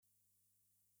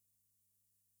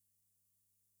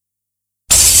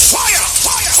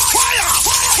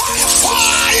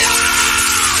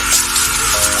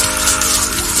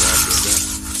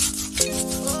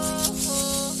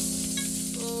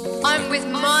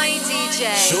my DJ.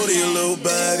 Shorty a little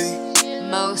body,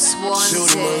 Most Wanted.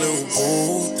 shorty my little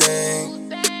boo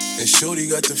thing, and shorty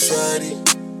got the fatty.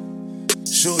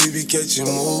 Shorty be catching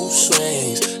mood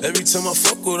swings. Every time I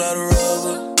fuck without a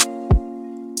rubber,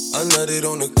 I nutted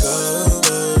on the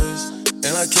covers,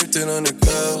 and I kept it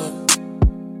undercover,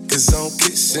 cause I don't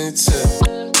kiss and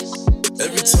tell.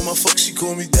 Every time I fuck, she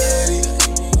call me daddy.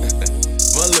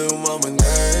 My little mama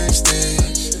nasty.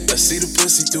 I see the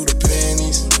pussy through the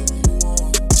panties.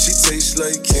 She tastes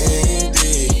like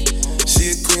candy.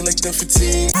 She a queen like them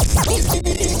fatigue.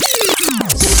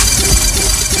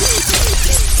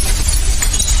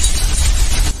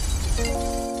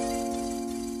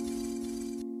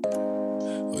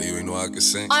 Oh, you ain't know I could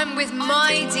sing? I'm with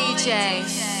my DJ.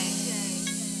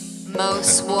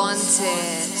 Most Wanted.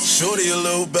 Shorty a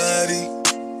little body,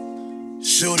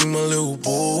 shorty my little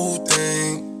boo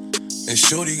thing, and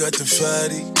shorty got the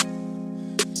fatty.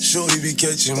 Shorty be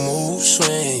catching mood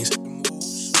swings.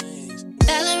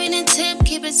 Ballerina tip,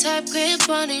 keep a tight grip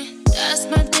on it. That's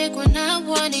my dick when I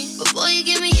want it. Before you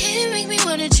give me hit, make me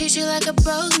wanna treat you like a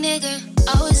broke nigga.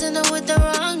 Always end up with the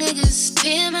wrong niggas.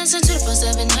 PMS and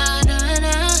 24/7, nah.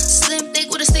 Slim thick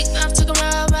with a stick mouth, took a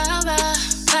rah.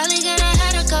 Probably gonna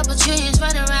had a couple trillions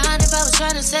running around if I was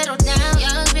trying to settle down.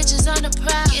 Young bitches on the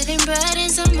prowl, getting bread and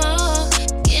some more,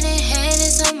 getting head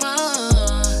and some more.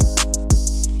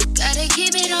 Gotta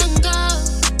keep it on go,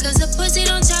 cause the pussy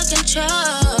don't talk control.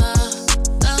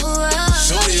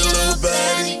 Shorty a little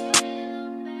baddie,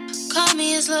 call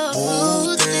me a slow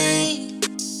boo thing.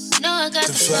 Know I got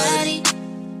the fatty.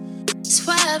 That's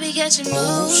why I be catching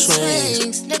mood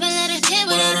swings. Never let it hit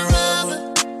without a rubber,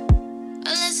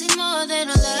 unless it's more than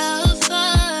a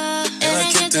lover. And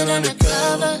I kept it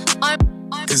undercover,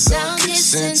 cause I don't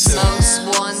kiss and tell. Most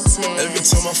Wanted. Every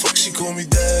time I fuck, she call me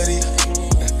daddy.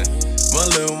 My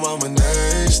little mama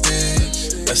nasty.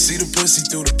 I see the pussy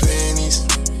through the panties.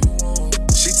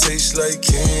 She tastes like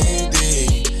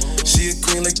candy. She a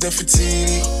queen like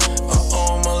Nefertiti.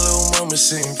 My little mama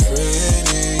sitting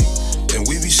pretty, and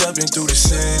we be shopping through the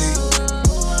city.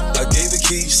 I gave the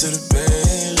keys to the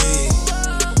Bentley.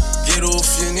 Get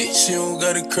off your niche, you don't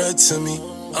gotta cry to me.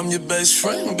 I'm your best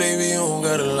friend, baby, you don't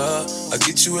gotta lie. I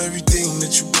get you everything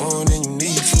that you want and you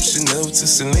need, from Chanel to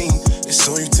Celine. It's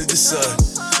on you to decide.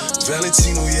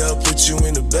 Valentino, yeah, I'll put you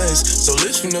in the best. So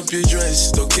lifting up your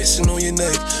dress, start kissing on your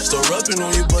neck, start rubbing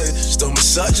on your butt, start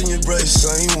massaging your breasts.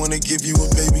 I ain't wanna give you a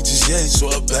baby just yet, so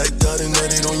I backed out and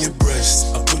nutted on your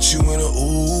breast. I put you in an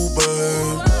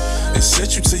Uber and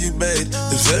sent you to your bed.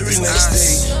 The very next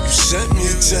day, you sent me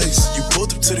a text. You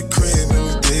pulled up to the crib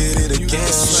and we did it again.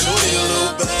 Shorty a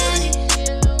little baddie,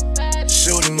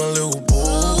 shorty my little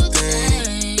boo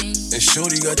thing, and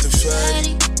shorty got the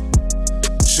fatty.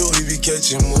 Shorty be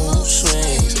catching mood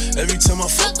swings. Every time I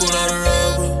fuck without a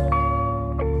rubber,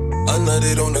 I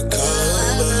nutted on the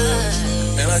covers,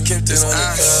 and I kept it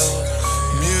undercover.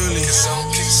 Muley,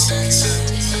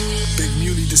 Big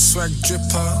Muley, the swag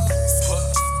dripper.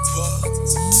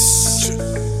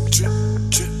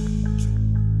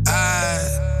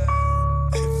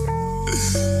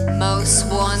 Most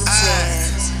Wanted.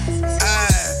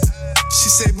 She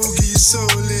say, Boogie, you so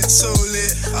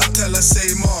lit. I tell her,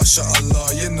 say,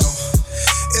 MashaAllah, you know.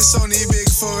 It's only big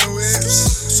foreign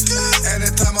whips.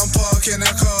 Anytime I'm parking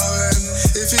a car, and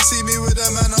if you see me with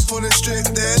a man up on the strip,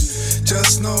 then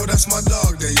just know that's my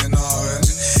dog there, you know. And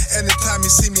anytime you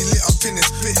see me lit up in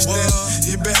this bitch, then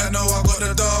you better know I got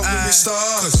the dog with me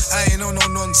stars. I ain't on no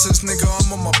nonsense, nigga,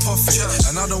 I'm on my puffin'.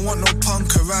 And I don't want no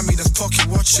punk around me that's pocket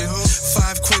watching.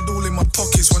 5 quid all in my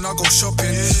pockets when I go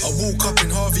shopping. I walk up in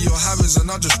Harvey or Harrods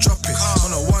and I just drop it.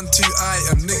 On a 1-2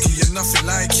 item, nigga, you're nothing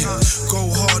like it.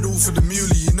 Go hard all for the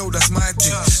muley, you know that's my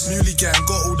thing. Muley gang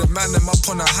got all the man them up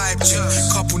on a hype chick.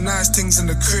 Couple nice things in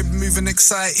the crib, moving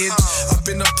excited. I've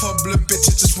been a problem,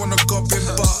 bitches just wanna gobbin',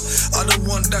 but I don't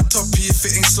want that toppy if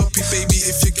it ain't sloppy, baby.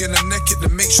 If you're gonna neck it,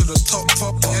 then make sure the top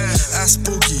popper. Ass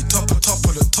boogie, top of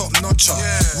the top notcher.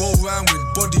 Roll round with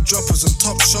body droppers and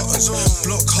top shotters.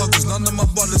 Block huggers, none of my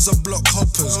brothers are block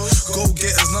hoppers. Go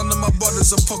getters, none of my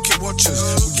brothers are pocket watchers.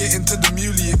 We get into the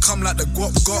muley, it come like the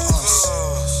guap got us.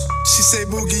 She say,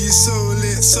 Boogie, you so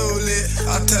lit.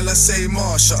 I tell her, say,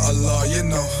 MashaAllah, you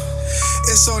know.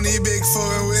 It's only big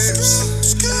foreign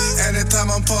whips. Anytime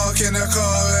I'm parking a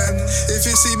car, and if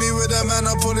you see me with a man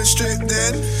up on the strip,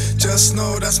 then just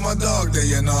know that's my dog there,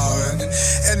 you know. And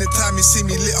anytime you see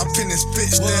me lit up in this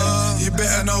bitch, then you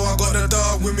better know I got the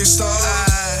dog with me star.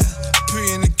 Pre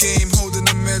in the game, holding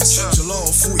the meds.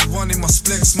 Gelato 41 in my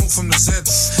split, smoke from the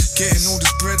Zeds. Getting all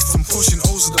this bread from pushing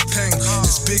O's of the pen.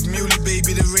 It's big muley,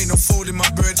 baby, there ain't no fold in my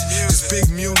bread. It's big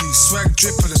muley, swag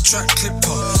dripper, the track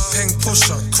clipper. Peng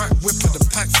pusher, crack whipper, the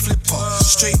pack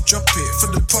straight drop it. For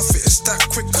the profit, it's that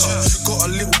quicker. Got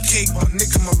a little cake, but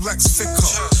nigga, my rack's thicker.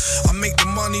 I make the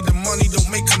money don't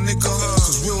make a nigga.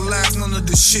 Cause real life, none of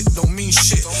this shit don't mean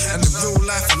shit. And in real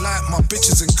life, I like my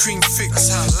bitches and cream fix.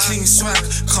 Clean swag,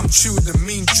 come true with the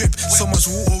mean drip. So much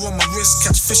water on my wrist,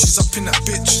 catch fishes up in that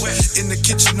bitch. In the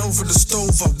kitchen over the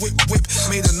stove, I whip.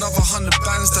 Made another 100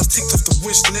 bands that's ticked off the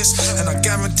wish list. And I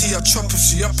guarantee I'll chop if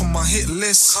she up on my hit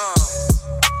list.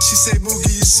 She say,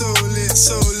 Boogie, you so lit,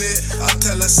 so lit. I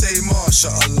tell her, say,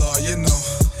 MashaAllah, you know.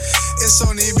 It's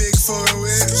only big foreign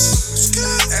whips.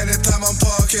 Anytime I'm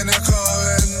parking a car,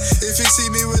 and if you see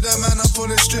me with a man up on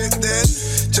the strip, then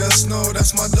just know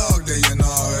that's my dog there, you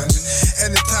know. And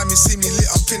anytime you see me lit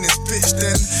up in this bitch,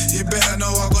 then you better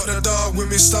know I got the dog with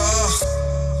me, star.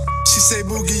 She say,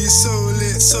 Boogie, you so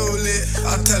lit, so lit.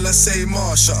 I tell her, say,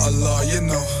 MashaAllah, you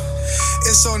know.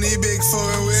 It's only big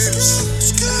foreign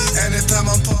whips. Anytime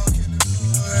I'm parking,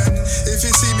 and if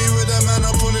you see me with a man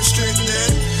up on the strip,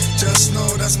 then just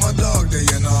know that's my dog there,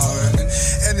 you know. And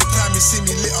anytime you see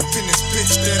me lit up in this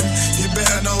bitch, then you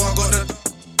better know I got the.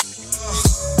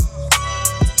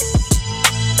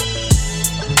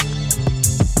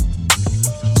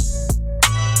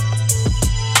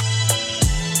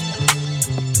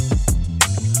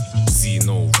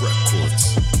 Zeno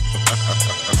Records.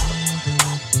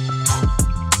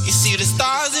 You see the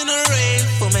stars in the rain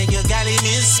for make your galley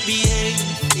misbehave.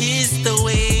 It's the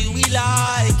way we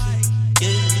like it.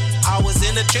 Yeah. I was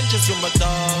in the trenches with my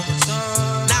dogs.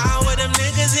 Now with them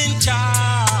niggas in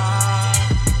charge.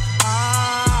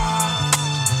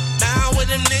 Now with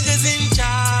them niggas in charge.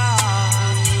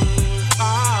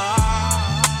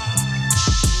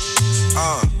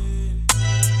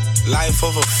 Life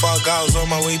of a fuck, I was on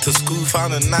my way to school,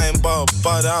 found a 9-bar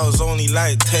bud, I was only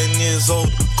like 10 years old.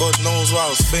 God knows what I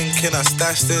was thinking, I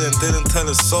stashed it and didn't tell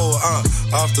a soul.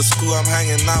 After school I'm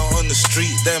hanging out on the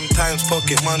street, them times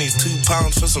pocket money's £2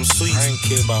 for some sweets. I ain't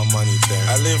care about money then.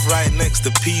 I live right next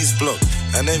to Peace Block,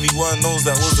 and everyone knows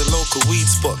that was the local weed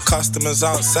spot. Customers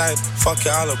outside, fuck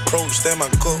it, I'll approach them. I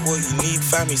got what you need,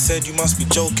 family said you must be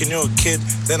joking, you're a kid.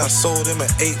 Then I sold him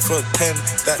at 8 for a 10.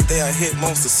 That day I hit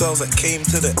most of the sales that came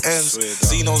to the ends.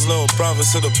 Zeno's little brother,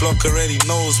 so the block already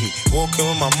knows me. Walking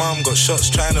with my mom, got shots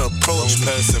trying to approach me.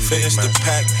 Finished the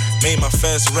pack, made my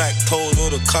first rack, told all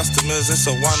the customers it's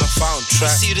a one-I-found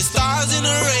track. You see the stars in the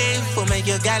rain for make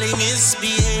your galley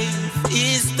misbehave.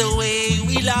 It's the way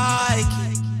we like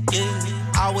it. Yeah.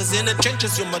 I was in the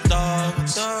trenches with my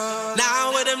dogs.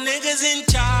 Now with them niggas in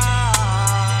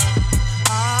charge.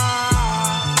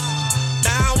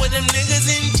 Now with them niggas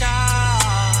in charge.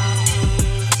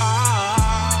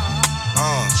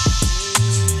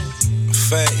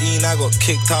 I got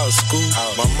kicked out of school.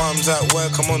 My mom's at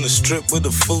work, I'm on the strip with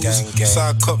the fools. So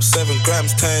I copped 7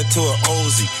 grams, turned to an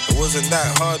Ozy. It wasn't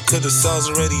that hard, cause the cells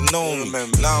already know me.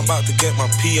 Now I'm about to get my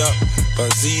P up,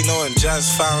 but Zeno and Jazz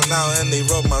found out and they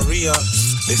robbed my re-up.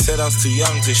 They said I was too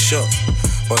young to shop,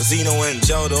 but Zeno went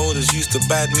jail, the oldest used to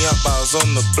bad me up. I was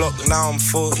on the block, now I'm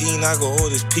 14, I got all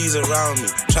these P's around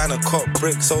me. Trying to cop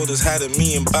bricks, oldest had a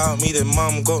meeting about me. Then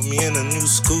mom got me in a new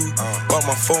school, but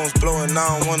my phone's blowing,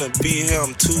 I don't wanna be here,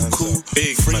 I'm too cool.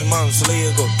 3 months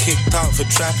later, got kicked out for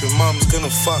trapping. Mom's gonna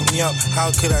fuck me up,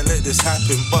 how could I let this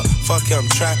happen? But fuck it, I'm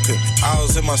trapping. I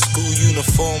was in my school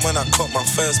uniform when I caught my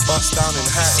first bus down in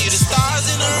Hatton. See the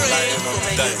stars in the rain,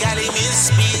 you gotta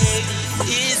misbehave.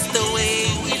 It's the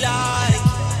way we like.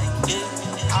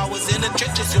 I was in the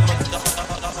trenches with my dog.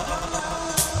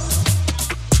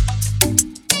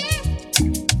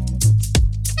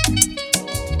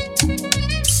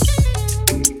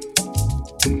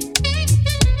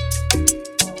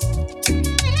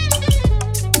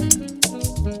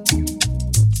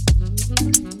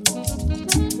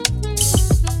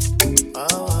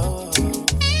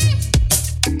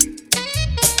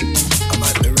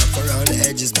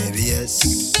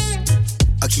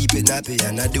 Happy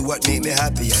and I do what make me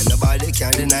happy, and nobody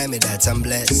can deny me that I'm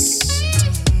blessed.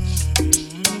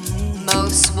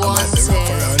 Most I might be rough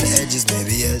around the wanted. edges,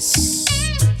 maybe yes.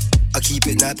 I keep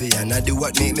it nappy and I do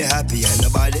what make me happy, and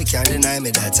nobody can deny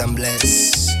me that I'm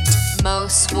blessed.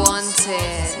 Most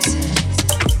wanted.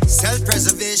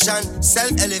 Self-preservation,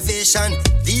 self-elevation.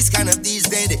 These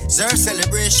days deserve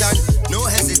celebration. No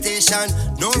hesitation,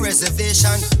 no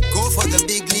reservation. Go for the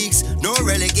big leagues, no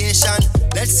relegation.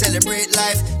 Let's celebrate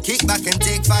life, kick back and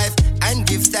take 5, and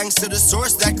give thanks to the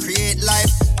source that create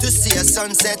life. To see a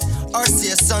sunset or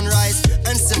see a sunrise,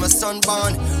 and see my son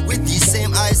born with these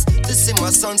same eyes. To see my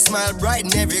son smile bright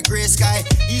in every grey sky.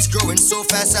 He's growing so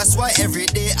fast, that's why every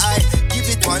day I give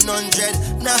it 100,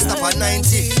 now stop at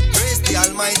 90. Praise the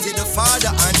Almighty, the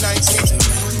Father and 90.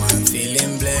 I'm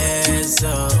feeling blessed,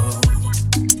 oh.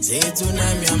 Say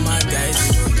tonight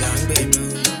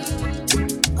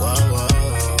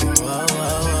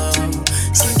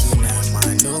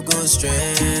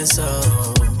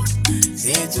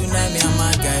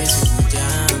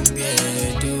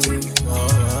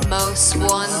Most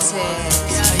Wanted.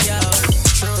 Yeah,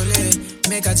 truly.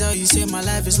 Make I tell you, say my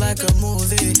life is like a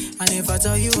movie. And if I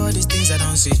tell you all these things, I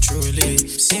don't see truly.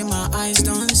 Say my eyes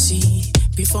don't see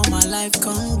before my life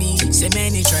come be. Say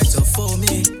many try to fool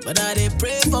me, but I dey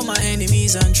pray for my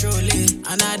enemies and truly.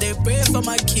 And I dey pray for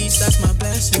my kids, that's my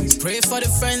blessing. Pray for the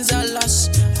friends I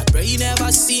lost. I pray you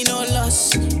never see no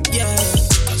loss. Yeah,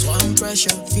 that's one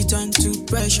pressure, fit turn to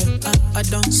pressure. I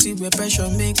don't see where pressure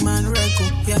make man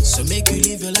record. Yeah, so make you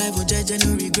live your life with judge and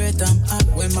no regret.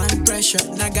 When man pressure,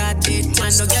 now God did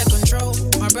man no get control.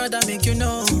 My brother make you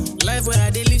know. Life where I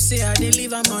dey live, say I dey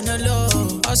live, I'm on the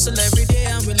low. Hustle every day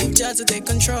and we live just to take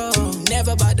control.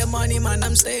 Never about the money, man,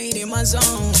 I'm staying in my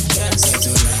zone. Yeah, say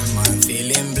tonight, man,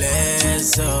 feeling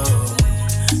blessed, oh.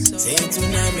 Say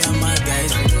tonight, me and my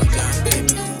guys, we go down,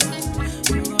 baby.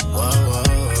 Whoa, whoa,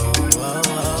 whoa,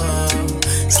 whoa.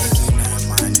 Say tonight,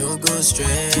 man, no go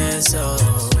stress, oh.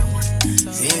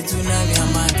 Say tonight, me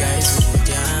and my guys, we go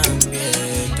down,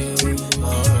 baby.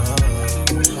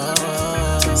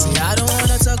 See, I don't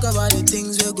wanna talk about the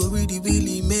things that go really,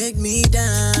 really make me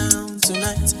down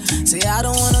tonight. Say, I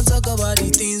don't wanna talk about the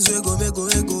things that go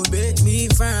make me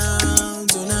frown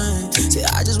tonight. Say,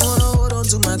 I just wanna hold on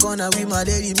to my corner with my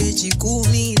lady, make she cool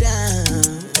me down.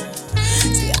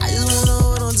 Say, I just wanna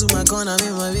hold on to my corner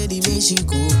with my lady, make she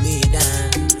cool me down.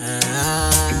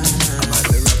 I might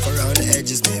be rough around the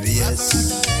edges, maybe yes.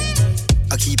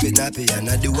 I keep it nappy and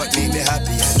I do what make me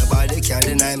happy, and nobody can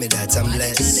deny me that I'm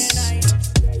blessed.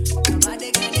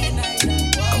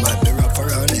 I might be rough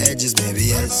around the edges, maybe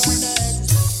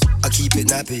yes. I keep it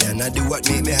nappy and I do what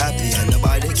make me happy, and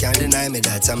nobody can deny me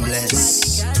that I'm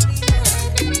blessed.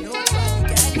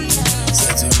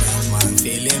 Say tonight, man,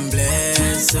 feeling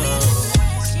blessed, oh.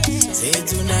 Say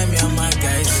tonight, me and my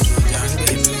guys, we go down,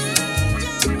 baby.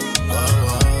 Oh,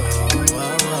 oh, oh,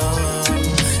 oh, oh.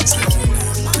 Say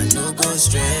tonight, man, no go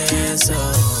stress, oh.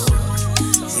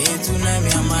 Say tonight, me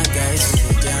and my guys, we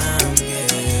go down, baby.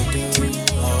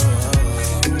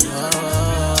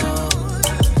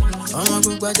 Ọmọ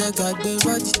gbogbo jẹ́ ká gbé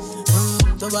bọ́dì,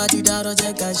 tó bá ti dárọ̀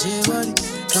jẹ́ ká ṣe bọ́dì.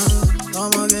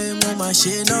 Ọmọ bẹ́ẹ̀ mo máa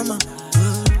ṣe nọ́mà,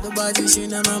 tó bá ti ṣe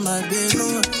nọ́mà máa gbé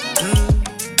nọ́mà.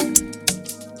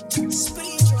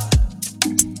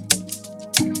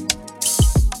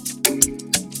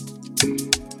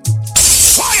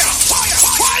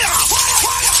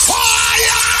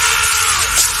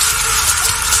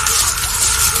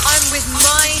 I'm with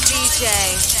my DJ,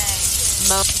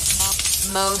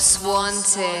 Most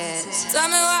Wanted. Tell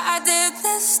me what I did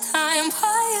this time.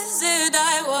 Why is it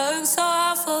I work so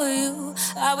hard for you?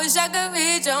 I wish I could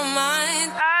read your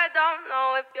mind. I don't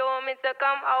know if you want me to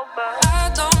come over.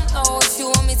 I don't know if you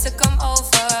want me to come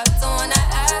over. Don't wanna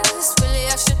ask, really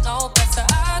I should know better.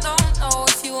 I don't know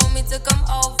if you want me to come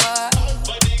over.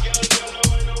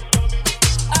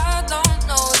 I don't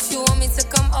know if you want me to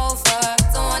come over.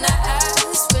 Don't wanna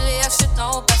ask, really I should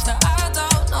know better. I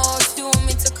don't know if you want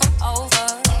me to come over.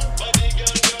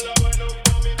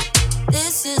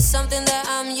 This is something that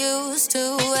I'm used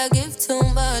to. I give too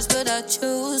much, but I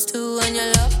choose to. And you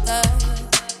love that.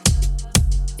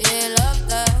 Yeah, love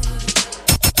that.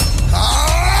 I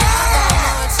don't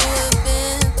know what you've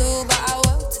been through, but I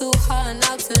work too hard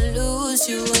not to lose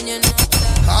you. And you know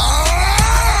that.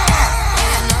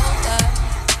 Yeah, you know that.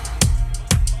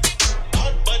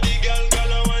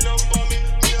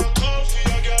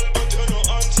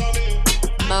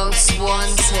 Most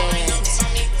Wanted.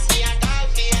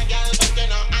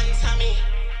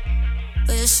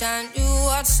 Wish I knew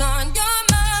what's on your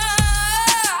mind,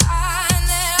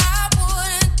 that I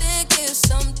wouldn't think it's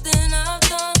something I've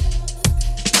done.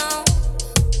 No.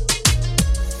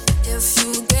 If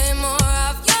you gave more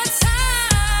of your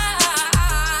time,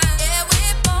 yeah, we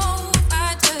both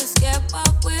might just get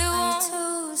what we want.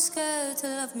 I'm too scared to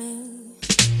love me.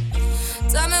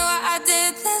 Tell me what I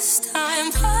did this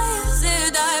time. Why is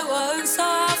it I work so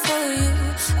hard for you?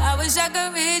 I wish I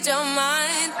could read your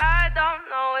mind. I don't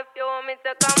know if you want me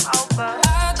to come over.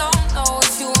 I don't know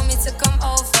if you want me to come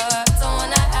over. Don't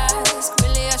wanna ask,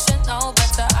 really I should know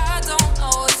better. I don't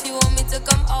know if you want me to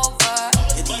come over.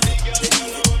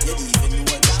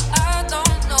 I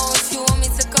don't know if you want me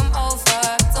to come over.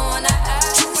 Don't wanna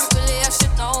ask, really I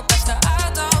should know better.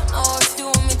 I don't know if you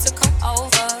want me to come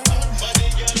over.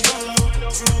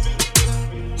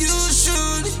 You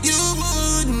should, you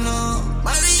would know.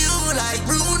 Marry you like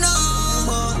Bruno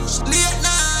Mars. Late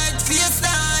night,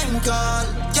 FaceTime call.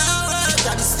 Can't work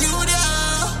at the studio.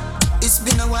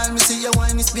 me see your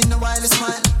wine, it's been a while,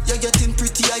 smile. You're getting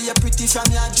prettier, you're pretty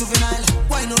from your juvenile.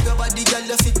 Wine up your body, girl,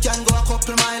 your feet can go a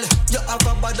couple mile. You have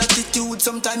a bad attitude,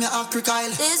 sometimes you act crocodile.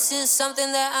 This is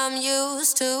something that I'm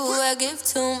used to. I give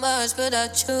too much, but I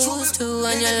choose to.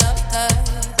 And you love that.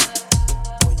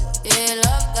 Yeah, you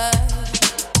love that.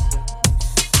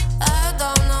 I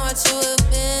don't know what you have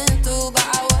been through, but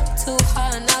I work too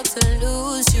hard not to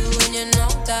lose you. And you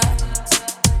know that.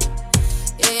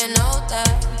 Yeah, you know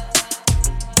that.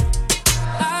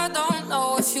 I don't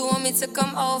know if you want me to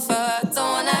come over. I don't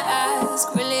wanna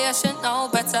ask, really I should know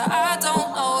better. I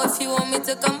don't know if you want me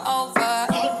to come over.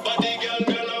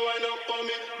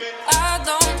 I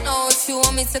don't know if you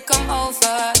want me to come over.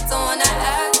 I don't wanna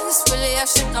ask, really I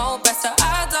should know better.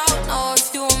 I don't know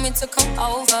if you want me to come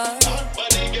over.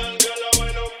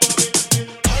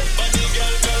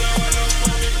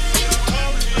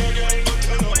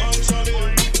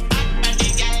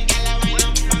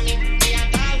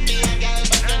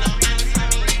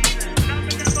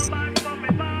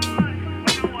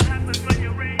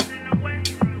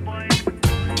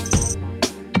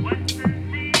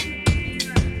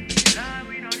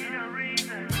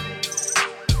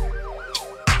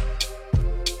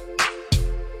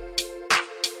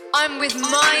 I'm with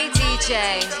my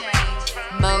DJ,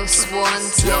 Most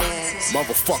Wanted. Yeah,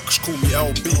 motherfuckers call me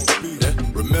LB. Yeah.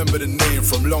 Remember the name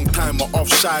from long time. My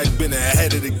offside been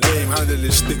ahead of the game.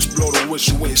 Handling sticks, blow the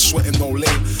whistle, ain't sweating no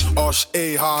lame. Arse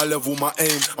A, high level my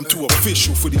aim. I'm too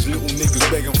official for these little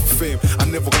niggas begging for fame. I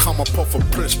never come up off a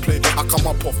press play. I come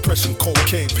up off pressing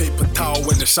cocaine. Paper towel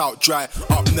when it's out dry.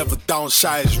 Up never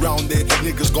downsize. Round there,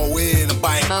 niggas go in and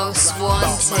buy. Most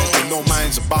Wanted. No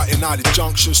minds about in all the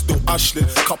junction. Still hustling.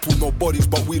 Couple no bodies,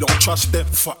 but we don't trust them.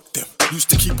 Fuck them. Used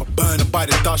to keep a burner by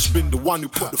the dustbin. The one who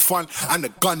put the fun and the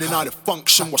gun in how the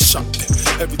function was something.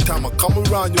 Every time I come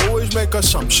around, you always make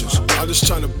assumptions. I'm just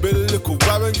trying to build a little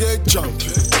vibe and get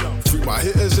jumping. Free my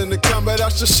hitters in the can, but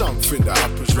that's just something that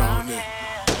happens round here.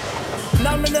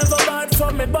 Now me never bad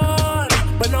from me born,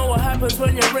 but know what happens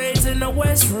when you're raised in the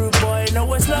West, rude boy.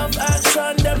 Know it's love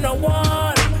action, them no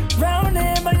one. Round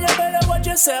here, man, you better watch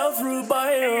yourself, rude boy.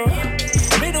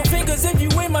 Oh. Middle fingers if you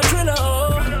win my thriller,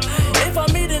 oh. If I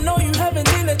meet and know you haven't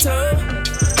dinner too.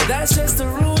 That's just the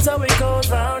rules how it goes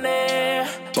round here,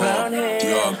 round here.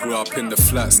 Yeah, I grew up in the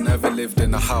flats, never lived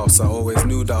in a house. I always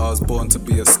knew that I was born to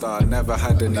be a star, never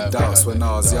had any doubts. When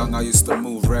I was young, I used to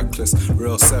move reckless,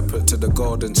 real separate to the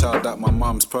golden child that my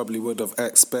mums probably would have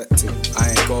expected. I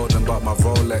ain't golden, but my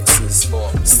Rolex is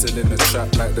still in the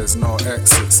trap like there's no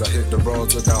exits. I hit the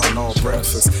roads without no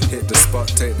breakfast, hit the spot,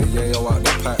 take the yayo out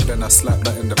the pack, then I slap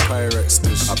that in the Pyrex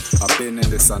dish. I've been in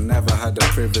this, I never had the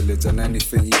privilege, and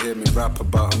anything you hear me rap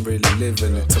about, I'm really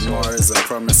living it. Tomorrow isn't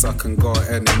promise, I can go at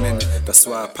any minute. That's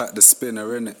why I pack the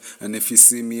spinner in it. And if you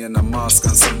see me in a mask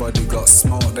and somebody got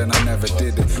smoked, then I never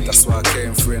did it. That's why I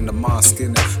came through in the mask,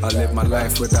 innit. I live my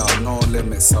life without no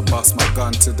limits. I bust my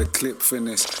gun to the clip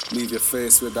finish. Leave your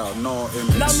face without no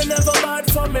image. Now me never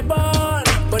bad from me born,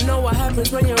 but know what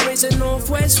happens when you're raised in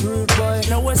Northwest, rude boy.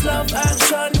 Know it's love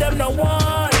action, them no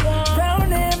one.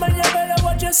 Round here, man, you better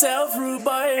watch yourself, rude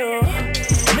boy.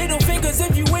 Oh. Middle fingers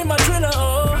if you win my thriller,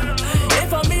 oh.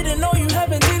 If I meet and know you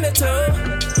haven't dinner too.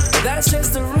 That's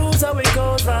just the rules how it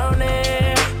goes round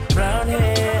here, round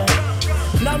here.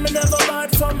 Now me never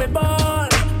bad from me born,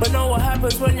 but know what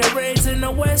happens when you're raised in the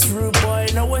West, rude boy.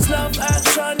 Know it's love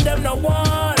action, them no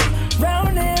one.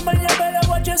 Round here, man, you better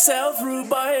watch yourself, rude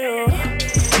boy.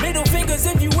 Oh. Middle fingers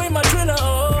if you win my thriller,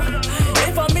 oh.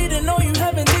 If I meet and know you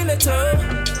haven't dinner too.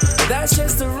 That's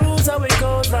just the rules how it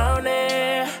goes round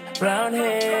here, round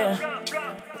here.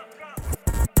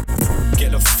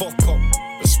 Get the fuck up,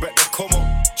 respect the come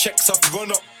up, checks off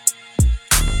run up.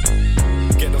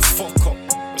 Get the fuck up,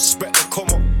 respect the come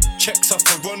up, checks off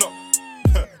and run up.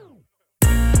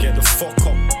 Get the fuck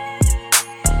up,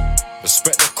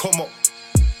 respect the come up,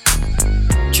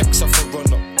 checks off and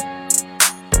run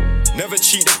up. Never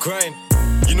cheat the grind.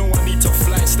 You know I need to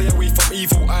fly, stay away from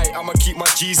evil eye. I'ma keep my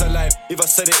G's alive. If I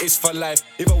said it, it's for life.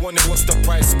 If I want it, what's the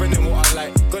price? Spending what I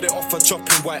like. Got it off for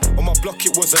chopping white. On my block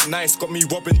it wasn't nice. Got me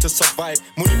robbing to survive.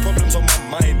 Money problems on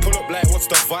my mind. Pull up like what's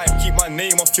the vibe? Keep my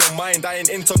name off your mind. I ain't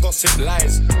into gossip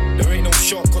lies. There ain't no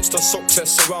shortcuts to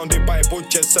success. Surrounded by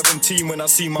budget. 17 when I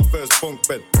see my first bunk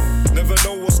bed. Never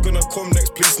know what's gonna come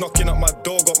next. Police knocking at my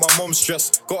door. Got my mom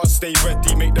stressed. Gotta stay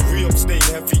ready. Make the re-up stay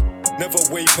heavy. Never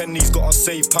weigh pennies. Gotta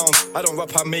save pounds. I don't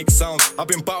rap, I make sounds. I've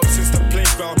been bout since the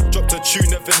playground. Dropped a tune,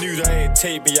 never knew that it'd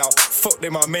take me out. Fuck they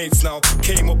my mates now.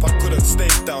 Came up, I couldn't stay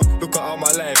down. Look at how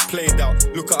my life played out.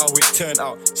 Look at how it turned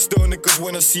out. Still niggas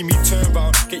wanna see me turn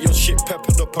round. Get your shit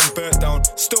peppered up and burnt down.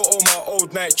 Still all my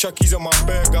old night chuckies on my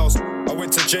burgers. I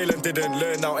went to jail and didn't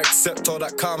learn out, except all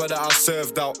that karma that I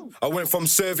served out. I went from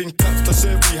serving cats to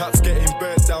serving hats, getting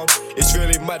burnt down. It's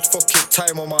really mad fucking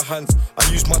time on my hands. I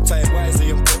use my time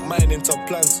wisely and put mine into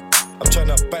plans. I'm trying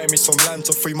to buy me some land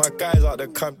to free my guys out the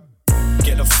camp.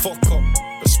 Get the fuck up,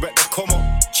 respect the come up,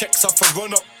 checks off and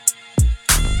run up.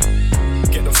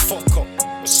 Get the fuck up,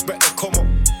 respect the come up,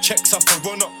 checks off and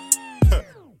run up.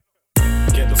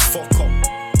 Get the fuck up,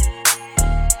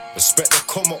 respect the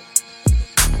come up,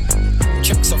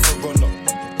 checks off and run up.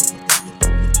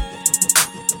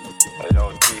 Hey,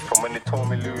 yo, D, from when they told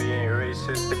me Louis ain't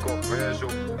racist, they got Virgil.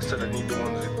 I said I need the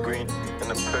ones with green and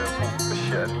the purple. But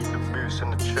shit, I need the boots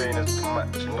and the trainers to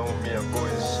match. You know me, I go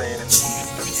insane in the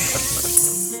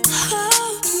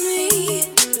hold me,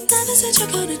 never said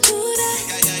you're gonna do that.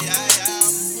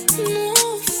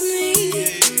 Move me,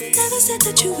 never said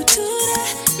that you would do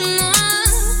that. No,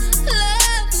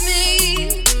 love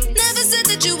me, never said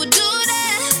that you would do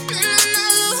that. No,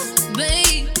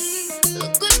 babe,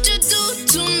 look what you do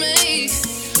to me.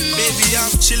 No. Baby,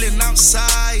 I'm chilling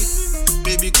outside.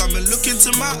 Baby, come and look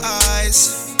into my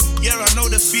eyes. Yeah, I know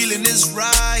the feeling is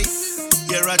right.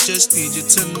 Yeah, I just need you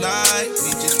tonight,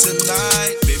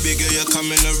 Baby girl, you're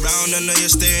coming around, I know you're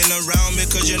staying around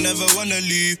because you never wanna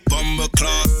leave. Bomber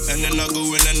clock, and then I go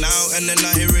in and out, and then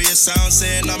I hear your sound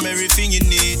saying I'm everything you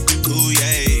need. Ooh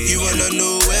yeah, you wanna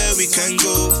know where we can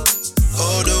go,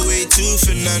 all the way to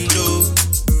Fernando.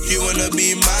 You wanna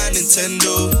be my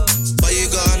Nintendo, but you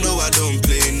gotta know I don't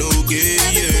play no game.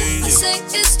 Everything I say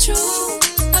is true,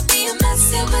 I'd be a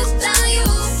mess here without you.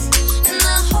 And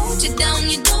I hold you down,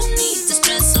 you don't need to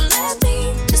stress, so let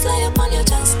me just lay up on your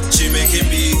chest. She making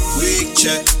me weak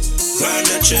check, grind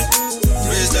the check,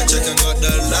 raise the check and got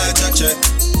the lighter check.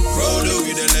 Roll the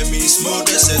weed and let me smoke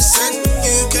the cess.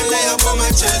 You can lay up on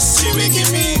my chest. She making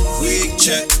me weak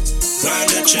check, grind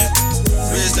the check,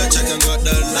 raise the check and got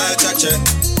the lighter check.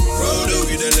 Roll the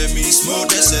weed and let me smoke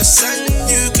the cess.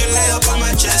 You can lay up on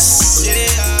my chest.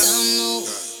 Yeah. Don't know,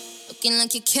 looking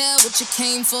like you care what you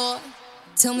came for.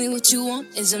 Tell me what you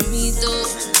want, is it me though?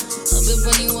 Love it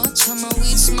when you watch how my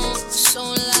weed smoke so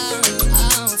loud,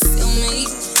 I don't feel me.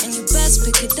 And you best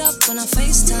pick it up when I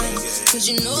FaceTime, cause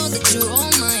you know that you're all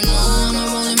mine. I wanna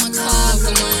roll in my car,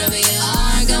 come wherever you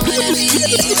are, got whatever you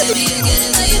need, baby, you get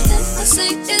it. Everything I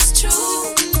say is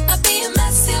true, I'd be a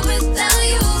mess here without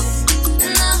you.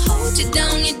 And I hold you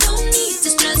down, you don't need to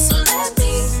stress, so let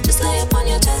me just lay up on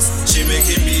your chest. She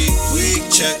making me weak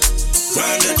check,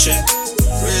 grind the check,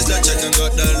 raise the check and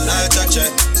got the lighter check.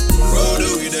 Roll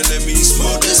the weed and let me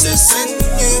smoke the cess.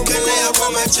 You can lay up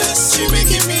on my chest. She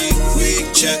making me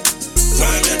weak check,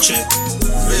 grind the check,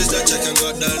 raise the check and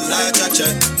got the lighter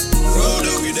check. Roll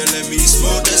the weed and let me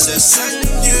smoke the cess.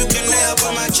 You can lay up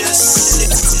on my chest.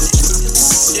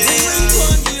 Yeah.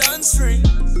 On the hands free,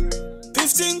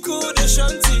 15 cool the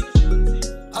shanty.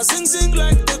 I sing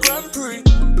like the Grand Prix.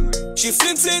 She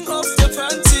fling off the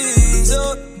panties,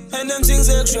 oh, and them things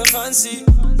extra fancy.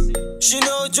 She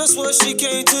know just what she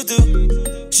came to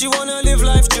do. She wanna live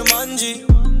life Jumanji.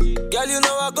 Girl, you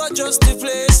know I got just the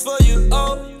place for you.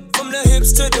 Oh, from the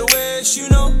hips to the waist, you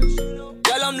know.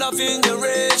 Girl, I'm loving the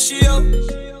ratio.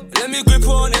 Let me grip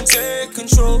on and take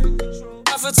control.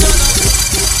 Have a turn up.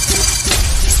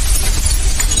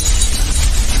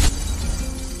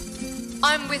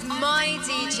 I'm with my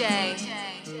DJ,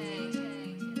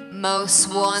 Most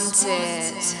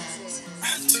Wanted.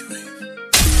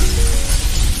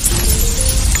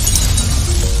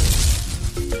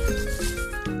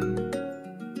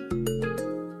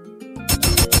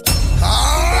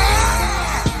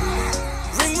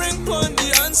 Ring pon the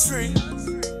hands free,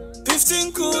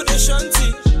 15 cool the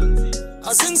shanty.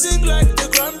 I sing like the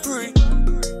Grand Prix.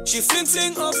 She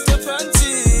fling off the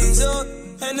panties, oh,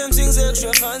 and them things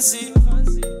extra fancy.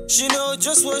 She know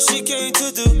just what she came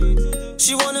to do.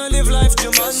 She wanna live life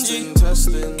Jumanji.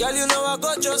 Girl, you know I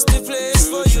got just the place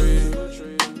for you.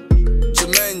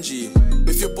 Jumanji,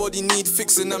 if your body need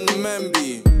fixing, I'm the man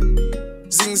be.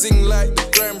 Zing like the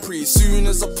Grand Prix. Soon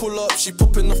as I pull up, she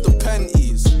popping off the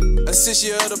panties. And since she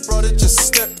heard her brother just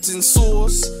stepped in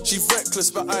sauce, she reckless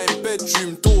behind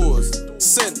bedroom doors.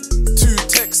 Sent 2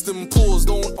 texts and pause.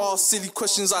 Don't ask silly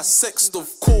questions, I sext of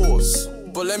course.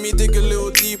 But let me dig a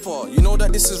little deeper. You know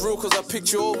that this is real cause I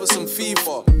picked you over some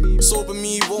FIFA. Sober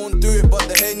me won't do it but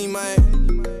the Henny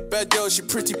might. Bad girl, she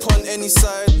pretty pun any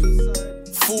side.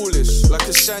 Foolish like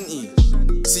a shanty.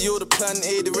 See you're the plan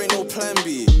A, there ain't no plan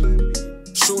B.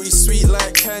 Shorty sweet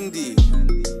like candy.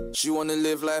 She wanna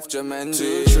live life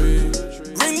Jumanji.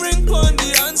 Ring pon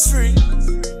the hands free,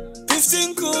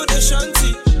 15 cool the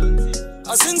shanty.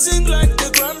 I sing like the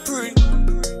Grand Prix.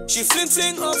 She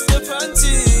fling off the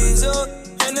panties, oh,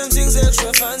 and them things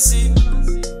extra fancy.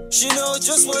 She know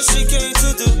just what she came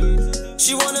to do.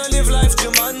 She wanna live life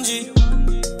Jumanji.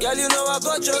 Girl, you know I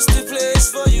got just the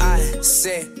place for you. I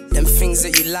say them things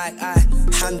that you like. I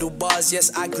handlebars,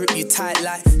 yes, I grip you tight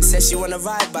like. Said she wanna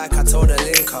ride back, I told her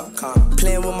link up.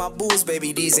 Playing with my balls,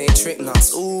 baby, these ain't trick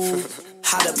nuts. Ooh,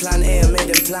 had a plan A and made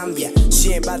them plan B. Yeah.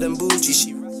 She ain't bad and bougie,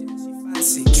 she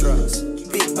fancy trust.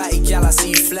 Big batty gal, I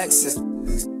see you flexing.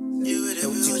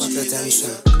 Don't keep up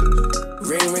attention.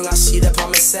 Ring ring, I see the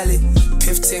on me sell it.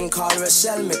 15 call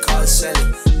Rochelle, me call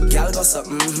Shelly. Gal got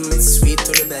something, it's sweet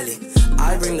to the belly.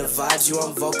 I bring the vibes, you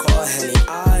want vodka or Henny.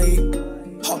 I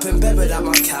hop in bed without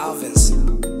my Calvins.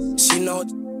 She know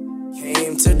what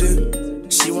came to do.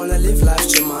 She wanna live life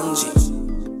Jumanji.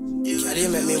 Girl, you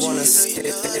make me wanna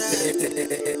stay.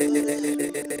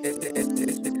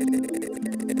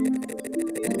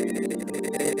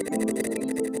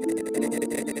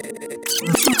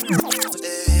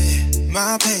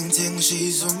 My painting,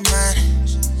 she's a man.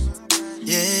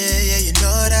 Yeah, you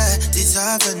know that. These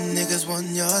other niggas want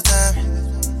your time.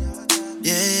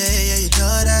 Yeah, you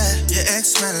know that. Your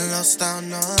ex-man lost out,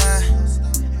 no lie.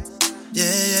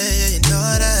 Yeah, you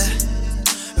know that.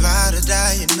 Ride or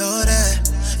die, you know that.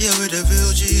 Yeah, with a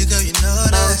real G, girl, you know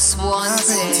that. My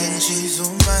painting, she's a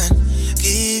man.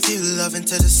 Give you love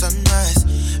until the sunrise.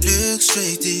 Look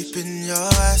straight deep in your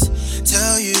eyes.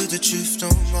 Tell you the truth, no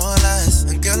more lies.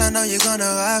 And girl, I know you're gonna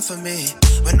ride for me.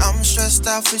 When I'm stressed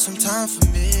out, free some time for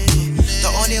me. The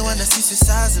only one that sees the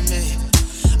size of me.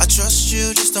 I trust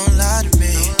you, just don't lie to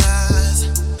me.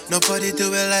 Nobody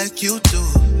do it like you do.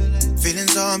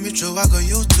 Feelings are mutual, I got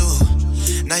you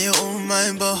too. Now you're on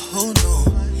mine, but who knew?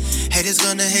 Haters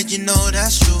gonna hate, you know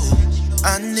that's true.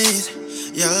 I need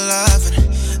your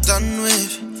loving, done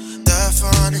with the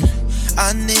fawning.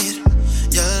 I need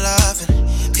your loving,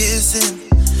 kissing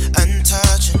and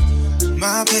touching.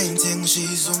 My painting,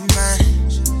 she's a man.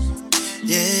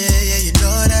 Yeah, you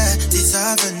know that. These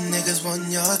other niggas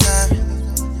want your time.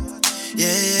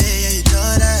 Yeah, you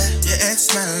know that. Your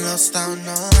ex-man lost out,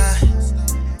 no lie.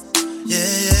 Yeah,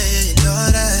 you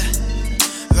know that.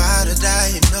 Ride or die,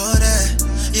 you know that.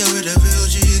 Yeah, with a real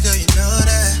G, girl, you know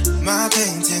that. My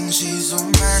painting, she's a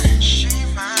man.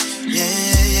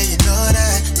 Yeah, you know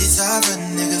that. These other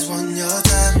niggas want your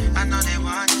time. I know they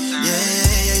want your time.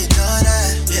 Yeah, you know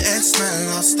that. Your ex-man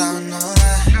lost out, no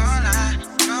lie.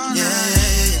 Yeah,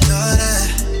 you know that.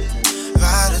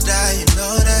 Ride or die, you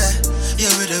know that.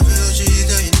 Yeah, with a real G,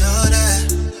 girl, you know that.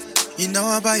 You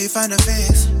know about you find the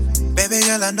things. Baby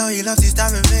girl, I know you love these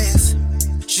diamond rings.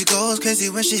 She goes crazy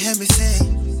when she hear me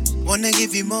sing. Wanna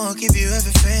give you more, give you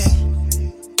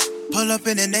everything. Pull up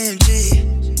in an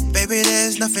AMG. Baby,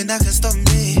 there's nothing that can stop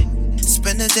me.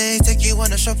 Spend the day, take you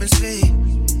on a shopping spree.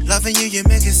 Loving you, you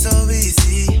make it so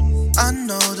easy. I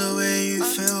know the way you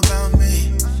feel about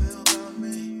me.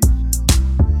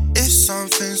 If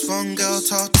something's wrong, girl,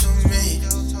 talk to me.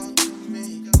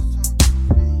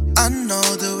 I know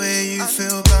the way you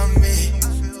feel about me.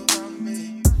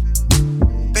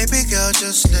 Baby girl,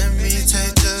 just let me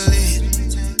take the lead.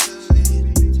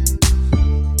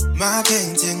 My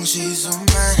painting, she's a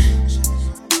man.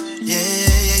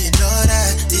 Yeah, you know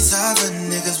that. These other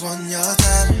niggas want your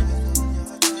time.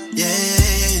 Yeah,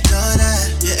 you know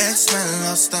that. Your ex-man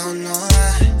lost out, no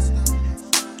lie.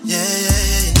 Yeah,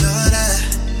 you know that.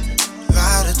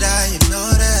 Ride or die, you know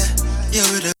that. Yeah,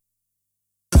 with a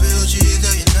real G,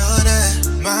 girl, you know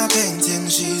that. My painting,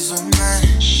 she's a man.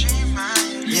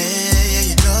 Yeah,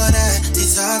 you know that.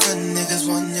 These other niggas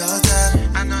want your time.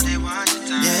 I know they want your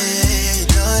time. Yeah, you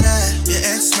know that. Your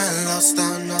ex-man lost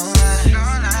out, no lie.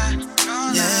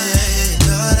 Yeah, you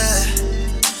know that.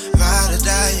 Ride or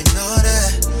die, you know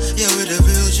that. Yeah, with a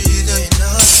real G, girl, you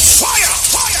know that. Fire!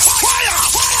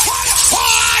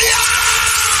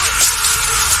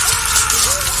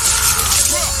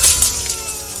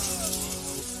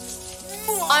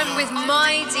 I'm with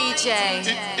my DJ.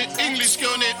 English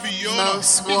girl named Fiona.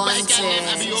 Most Wanted.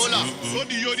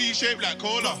 Yodi shaped like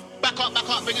cola. Back up,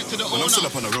 bring it to the owner. When I'm still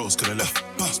up on the roads, could I left.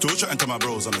 Still chatting to my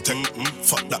bros on the tech.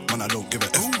 Fuck that, man, I don't give a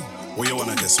F. What you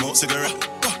wanna get, smoke cigarette?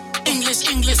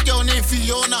 English girl named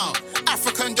Fiona.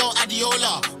 African girl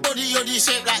Adiola. Body yodi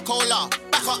shaped like cola.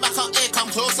 Back up, here come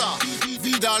closer.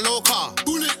 Vida loca.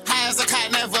 Bullet. High as a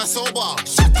cat, never sober.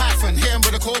 Shit Python, hit him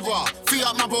with a cobra. Free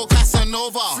up my bro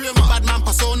Casanova. Free my bad man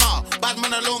persona. Bad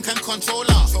man alone can control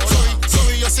her.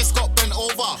 Sorry, your sis got bent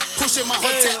over. Pushing my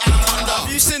hot tech anaconda.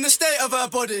 Have you seen the state of her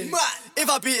body? If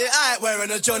I beat it, I ain't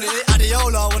wearing a Johnny.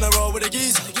 Adiola wanna roll with a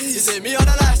geezer. Is it me or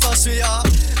the lifestyle, sweetheart?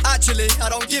 Actually, I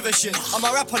don't give a shit. I'm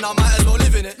a rapper and I might as well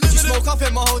live in it. You smoke up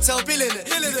in my hotel, bill in it.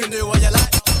 You can do what you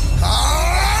like.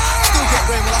 Still get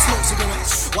brain when I smoke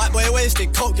cigarettes. White boy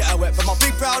wasted, coke get her wet. But my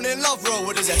big brown in love roll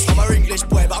with a zest. I'm a English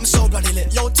boy, but I'm so bloody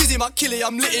lit. Yo, Tizzy, my killie,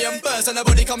 I'm litty and burst. And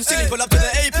nobody come silly, pull up to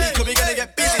the AP. Cause we gonna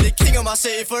get busy, the king of my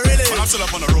city for really. When I'm still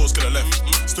up on the roads, could have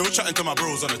left. Still chatting to my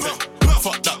bros on the tech.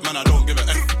 Fuck that, man, I don't give a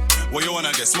F. What you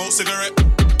wanna get, smoke cigarette?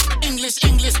 English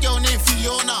girl named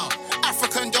Fiona.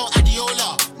 African girl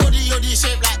Adiola. Body yoddy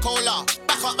shaped like cola.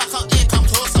 Back up, here come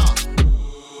closer.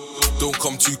 Don't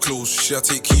come too close. Should I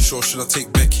take Keisha or should I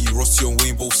take Becky? Rossi and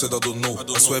Wayne both said I don't know.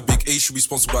 I swear Big A should be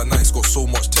sponsored by Nike. He's got so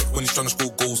much tech when he's trying to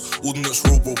score goals. Ordnance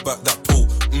Robo back that pole.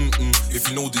 If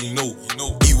you know, then you know.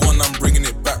 E1, I'm bringing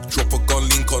it back. Drop a gun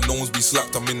link on, no one's be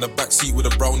slapped. I'm in the back seat with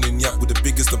a Browning yak, with the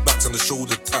biggest the backs and the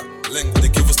shoulder tap. Length, they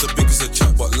give us the biggest a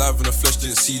chat, but live in the flesh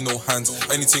didn't see no hands.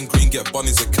 Anything green get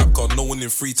bunnies a cap card. No one in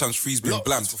 3 times 3's been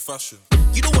bland for fashion.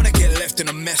 You don't wanna get left in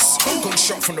a mess.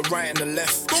 Gunshot from the right and the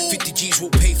left. 50 G's will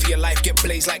pay for your life. Get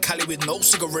blazed like Cali with no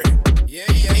cigarette. Yeah.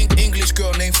 English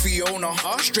girl named Fiona.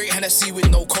 Straight Hennessy with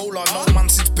no cola. No man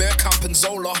since Bear Camp and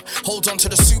Zola. Holds on to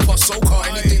the super soaker.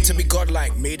 Anything to be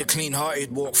godlike. Made a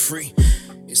clean-hearted, walk free.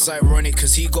 It's ironic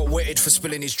cause he got wetted for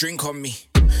spilling his drink on me.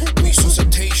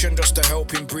 Resuscitation just to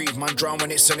help him breathe. Man drown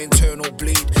when it's an internal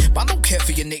bleed. But I don't care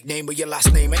for your nickname or your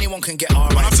last name. Anyone can get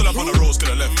alright. When I'm still up on the roads, could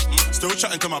have left. Still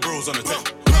chatting to my bros on the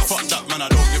tech. Fuck that, man, I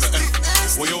don't give a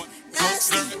F. What you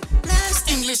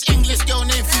English girl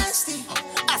named Nasty.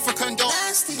 African girl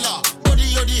La. Body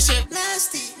yoddy shape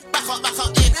nasty. Back up,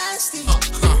 here.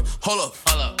 Hold up.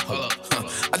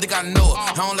 I think I know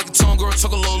her. I don't like a tongue girl,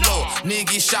 talk a little low.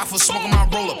 Nigga get shot for smoking my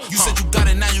roller. You said you got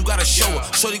it, now you gotta show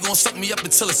her. Shorty gon' suck me up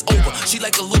until it's over. She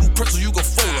like a little pretzel, you gon'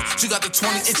 fold her. She got the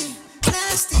 20-inch.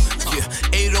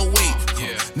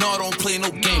 808. No, I don't play no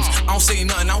games. I don't say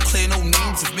nothing, I don't play no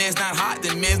names. If man's not hot,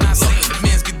 then man's not sane. If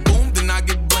man's get boomed, then I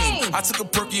get blamed. I took a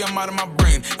perky, I'm out of my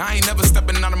brain. I ain't never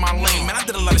stepping out of my lane. Man, I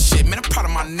did a lot of shit, man, I'm proud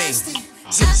of my name.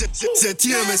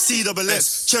 ZTM and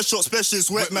CSS. Chest shot specialist,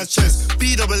 wet man chest.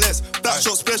 BSS, back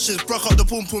shot specialist. Broke up the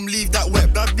pum pum, leave that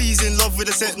wet. That B's in love with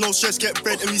a set, no stress, get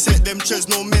bread. And we set them chest,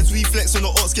 no meds. We flex on the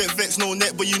odds, get vexed, no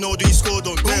net. But you know that he scored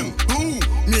on them.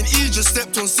 Me and E just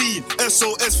stepped on scene.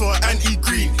 SOS for an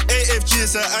anti-green. AFG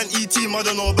is an anti-team, I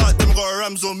don't know about them, got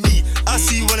Rams on me. I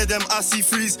see one of them, I see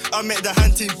freeze. I met the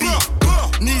hunting beat.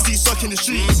 Kneesy stuck in the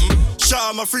streets. Shout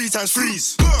out my 3 times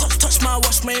freeze. Touch my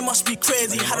watch, man, must be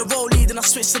crazy. Had a roll lead and I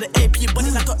switched to the AP.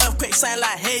 Bunny like an earthquake, sign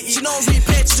like Haiti. She knows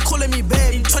replay, she's calling me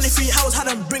baby. 23 hours, had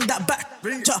them bring that back.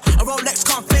 A Rolex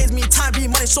can't phase me. Time be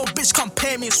money, so bitch can't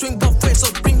pay me. Swing both ways,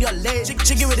 so bring your leg.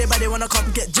 Jiggy with it, but they wanna come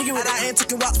get jiggy with it. I ain't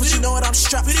taking rocks, but you know what I'm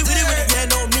strapped. With it, yeah,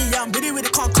 know me, I'm with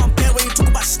it. Can't compare when you talk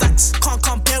about stacks. Can't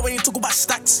compare when you talk about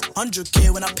stacks. 100K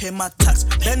when I pay my tax.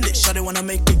 Bend it, shawty wanna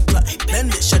make it black. Bend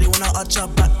it, shawty wanna arch her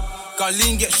back.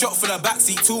 Garlene get shot for the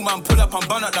backseat. 2 man pull up and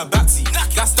burn up the backseat.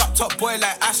 Gassed up top boy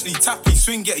like Ashley Tappy.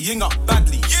 Swing get ying up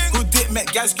badly. Good dick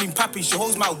met gal scream pappy. She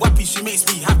holds my wappy, she makes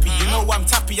me happy. You know I'm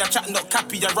tappy, I chat not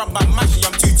cappy. I run my mashy,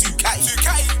 I'm too catty.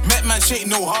 Met man shake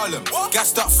no Harlem.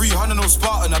 Gassed up 300 no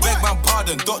Spartan. I beg man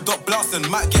pardon. Dot blasting.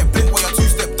 Might get bit while you're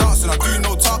 2-step dancing. I do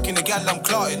no talking, the gal I'm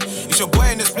clotting. It's your boy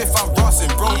in the spliff I'm rossing.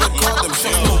 Bro, look call them.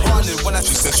 Shot no warning when I.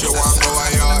 She said she want go a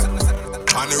yard.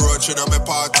 On the road she don't be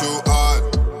part too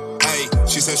hard. Hey,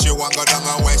 she said she want go down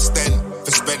a West End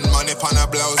for spend money on a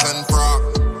blouse and frock.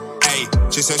 Hey,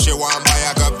 she said she want buy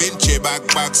a Vinci bag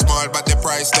small, but the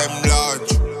price them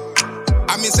large.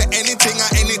 I mean say anything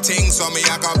or anything, so me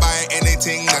I can buy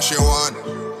anything that she want.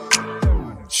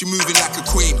 She moving like a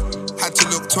queen, had to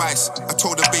look twice. I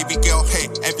told her baby girl, hey,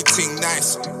 everything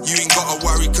nice. You ain't gotta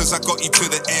worry cause I got you to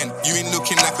the end. You ain't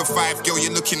looking like a 5, girl,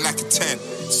 you're looking like a 10.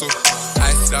 So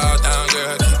I slow down,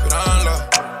 girl, keep it on low.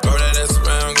 Throw that ass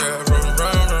around, girl,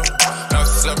 room. Now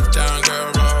slap it down,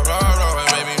 girl, roll. And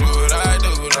make me do what I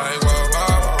do, like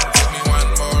whoa. Give me one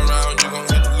more round, you gon'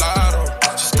 get the lotto.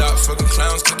 She stop fucking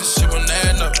clowns, cause this shit won't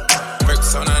end up.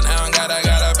 Bricks on that now, got a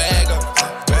bag up.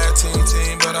 Bad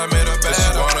team, but I made a bad up.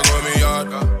 She wanna go me yard,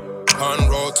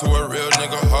 unroll to a real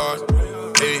nigga hard.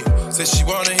 Hey, say she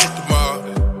wanna hit the mall,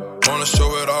 wanna show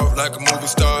it off like a movie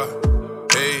star.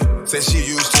 Hey, say she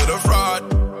used to the fraud.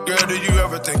 Girl, do you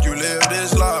ever think you live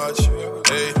this large?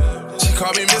 Hey, she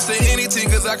call me Mr. Anything,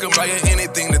 cause I can buy her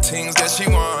anything, the things that she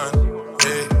want.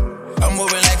 Hey, I'm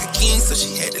moving like a king, so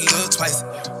she had to look twice.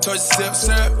 Told you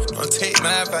sip, don't take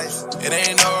my advice. It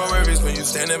ain't no worries when you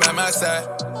standing by my side.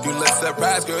 You look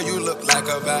surprised, girl, you look like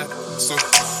a vibe. So,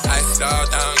 I slow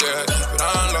down, girl, keep it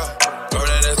on low. Throw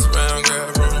that ass around, girl,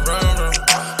 room.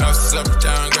 Now slap it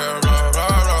down, girl,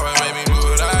 roll. And make me do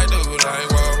what I do, like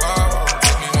whoa.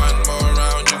 Give me one more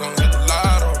round, you gon' get the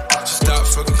lotto. She stop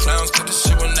fucking clowns, cause this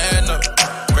shit won't end up.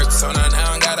 Bricks on that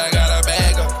now, got a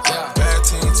bag up. Bad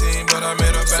team, but I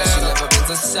made a bag up. She never been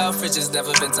to Selfridge, has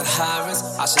never been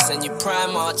should send you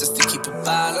primer just to keep it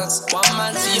balanced. One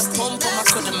man for your pump, I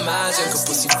could imagine. Cause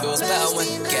pussy feels better when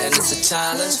getting it's a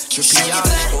challenge. Drippy young,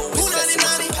 always blessing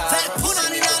us a power.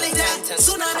 Punani, that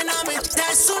tsunami,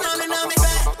 that tsunami, that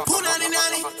punani,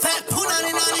 that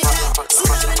punani, that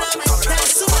tsunami, that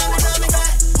tsunami,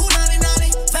 that punani,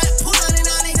 that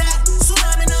punani, that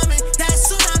tsunami, that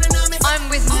tsunami.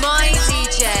 I'm with my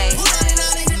DJ,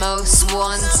 Most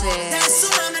Wanted.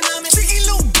 Cheeky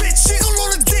little bitch, she gon'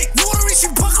 load a dick. Watery,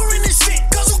 she puckering and shit.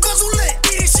 Guzzle, lit.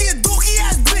 Yeah, she a doggy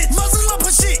ass bitch. Muzzle up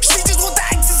her shit. She just want the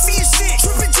ecstasy and shit.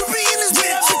 Drippy in this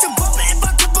bitch. She just bumpin' and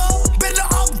about to blow. Better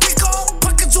up, dick off.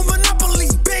 Pockets on Monopoly.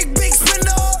 Big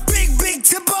spender. Big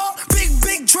tipper.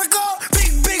 Big trigger.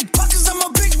 Big pockets. I'm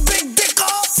a big dick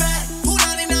off. Fat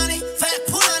punani, that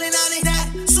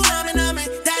tsunami,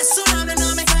 that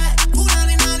tsunami.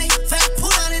 Fat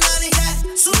punani, that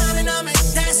tsunami,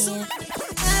 that tsunami.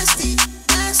 Nasty,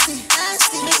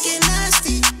 make it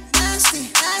nasty,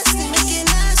 make it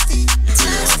nasty,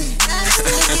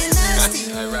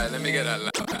 Alright, let me get that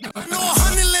loud. No,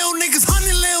 honey little niggas,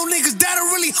 that'll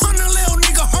really hunt a little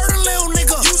nigga, hurt a little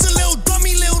nigga, use a little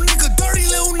dummy little nigga, dirty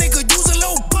little nigga, use a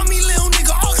little bummy little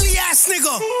nigga, ugly ass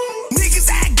nigga. Niggas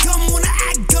act dumb when I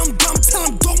act dumb, tell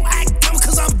them don't act dumb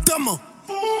cause I'm dumber.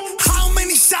 How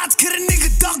many shots could a nigga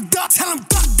duck? Tell him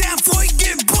duck down before he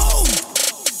get boom.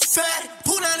 Fat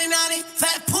punani, that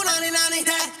tsunami,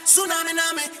 that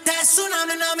tsunami, fat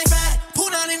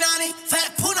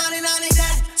punani,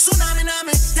 that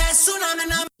tsunami.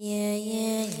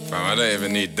 Yeah. Fam, I don't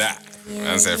even need that.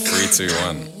 Man said 3, 2,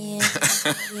 1.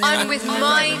 I'm with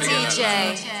my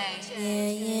DJ,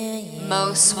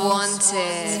 Most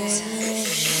Wanted.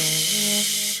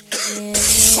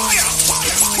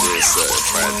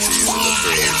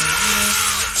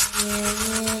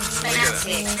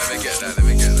 Let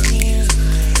me get that.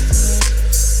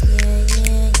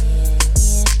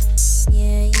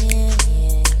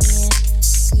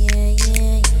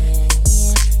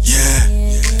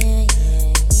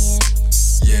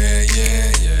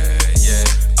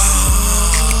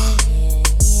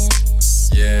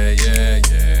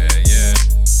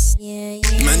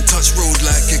 Man touch road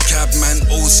like a cab man,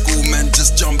 old school man,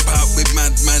 just jump out with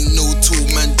madman, no tool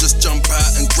man, just jump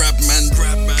out and grab man.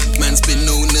 Man's been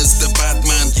known as the bad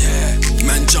man. Yeah.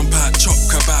 Man jump out, chop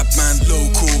kebab man,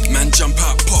 local. Man jump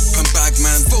out, pop and bag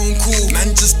man, phone call.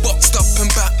 Man just boxed up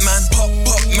and Batman, pop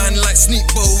man like Sneak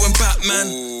Bow and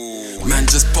Batman. Man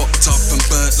just popped up and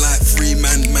burnt like 3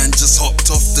 man. Man just hopped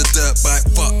off the dirt bike,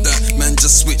 fuck that. Man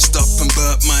just switched up and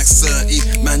burnt Mike 30.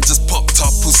 Man just popped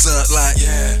up, cert like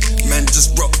man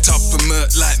just rocked up and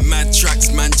murked like mad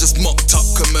tracks. Man just mocked up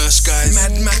commercial guys.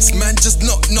 Mad Max, man just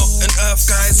knock and earth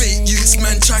guys. Fake youths,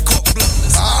 man try cop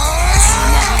bloodless.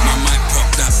 Man might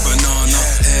pop that banana.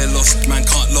 Hair lost, man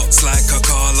can't locks like a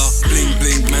Carla.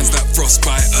 Bling, man's that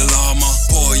frostbite alarma.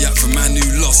 Poor yak for man who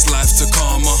lost life to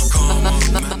karma.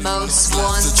 Most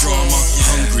Wanted. Drama,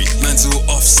 hungry, man's all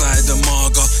offside and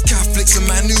marga. Catholics a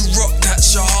man who rock that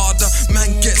shahada.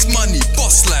 Man gets money,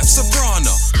 boss life,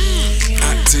 soprano.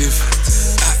 Active,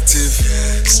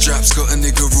 straps got a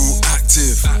nigga rule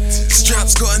active.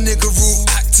 Straps got a nigga rule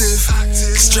active.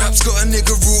 Straps got a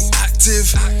nigga rule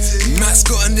active. Matt's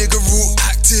got a nigga rule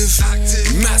active.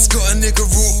 Matt's got a nigga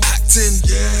rule acting.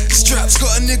 Straps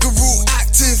got a nigga rule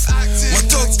active. My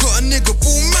dog's got a nigga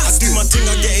bull massive. I do my thing,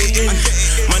 I get it in.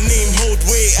 My name hold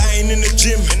weight, I ain't in the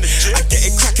gym. I get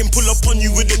it cracking, pull up on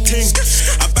you with the ting.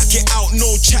 I back it out,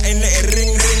 no chatting, let it ring.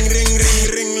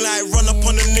 Like run up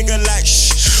on a nigga like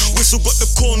shh. Whistle got the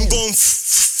corn going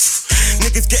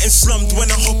Niggas getting slumped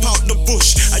when I hop out the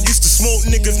bush. I used to smoke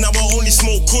niggas, now I only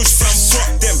smoke kush. Fam,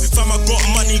 fuck them. Fam, I got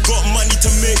money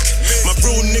to make. My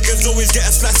bro niggas always get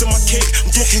a slice of my cake.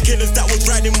 I'm talking killers that was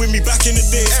riding with me back in the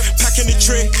days. Packing the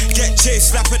tray, get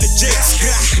chased, slap at the jakes.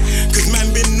 Cause man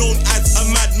been known as a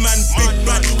madman. Big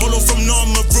bad, hollow from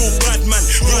Nama, real bad man.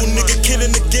 Real nigga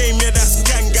killing the game, yeah, that's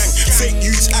gang. Fake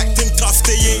youths acting tough,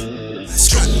 they ain't.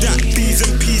 Strap that, B's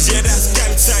and P's, yeah, that's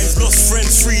gang signs. Lost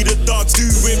friends, free the dogs, do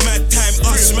it mad time.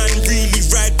 Us, man, really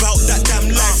ride bout that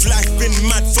damn life. Life been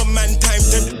mad for man time.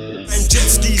 And jet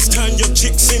skis turn your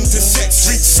chicks into sex.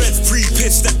 Street feds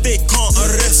pre-pissed that they can't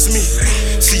arrest me.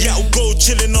 Seattle gold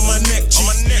chilling on my neck.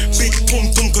 Big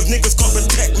pum-tum cause niggas can't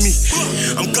protect me.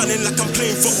 I'm gunning like I'm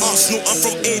playing for Arsenal. I'm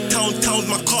from town,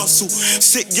 my castle.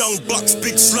 Sick young bucks,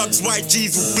 big slugs,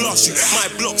 YGs will blast you. My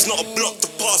block's not a block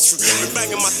to pass through. Been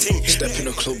banging my ting. Step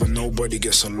in the club and nobody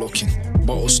gets a lock in.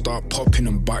 Bottles start popping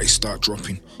and bodies start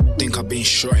dropping. Think I've been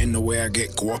shot in the way I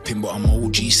get guapping, but I'm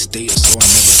OG status, so I'm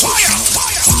never touching.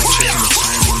 I'm not checking the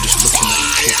time, I'm just looking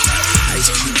Ice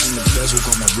cubes in the bezel,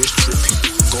 got my wrist dripping.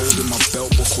 Gold in my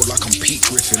belt buckle like I'm Pete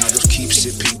Griffin. I just keep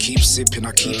sipping,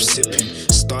 I keep sipping.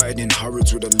 Started in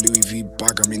Harrods with a Louis V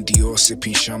bag. I'm in Dior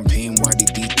sipping champagne,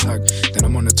 YDD tag. Then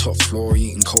I'm on the top floor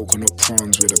eating coconut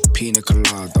prawns with a pina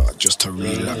colada just to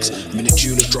relax. I'm in the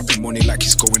jeweler dropping money like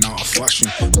it's going out of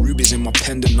fashion. Rubies in my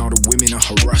pendant, now the women are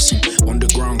harassing.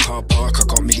 Underground car park, I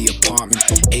got me the apartment.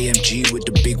 AMG with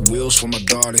the big wheels for my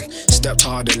darling. Stepped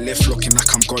hard and lift, looking like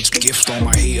I'm God's gift. All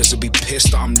my haters will be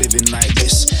pissed that I'm living like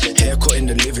this. Haircut in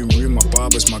the living room, my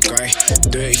barber's my guy.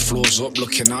 Dirty floors up,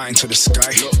 looking out into the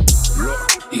sky. Look,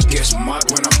 it gets mad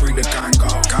when I bring the gang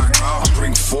out. I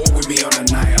bring four with me on the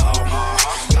night out.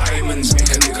 Diamonds make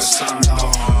a nigga stand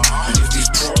out. And if these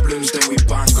problems, then we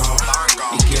bang out.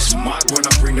 It gets mad when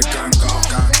I bring the gang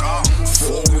out.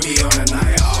 Four with me on the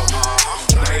night out.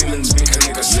 Diamonds make a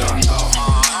nigga stand out.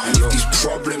 And if these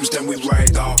problems, then we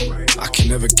ride out. I can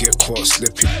never get caught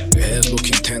slipping. The hair's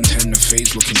looking 10-10, the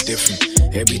fade's looking different.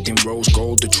 Everything rose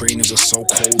gold, the trainers are so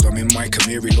cold. I'm in my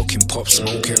Camry looking pop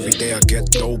smoke. Every day I get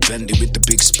dough, Bentley with the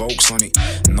big spokes on it.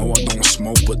 No, I don't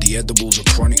smoke, but the edibles are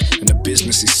chronic. And the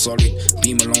business is solid.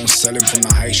 Beam alone selling from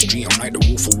the high street. I'm like the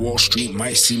Wolf of Wall Street.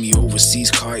 Might see me overseas,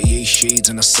 Cartier shades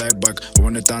and a side bag. Or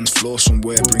on the dance floor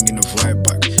somewhere, bringing the vibe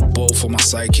back. Ball for my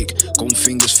sidekick, gun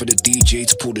fingers for the DJ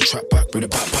to pull the track back with a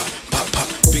pop pop pop pop.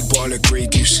 Big ball of Grey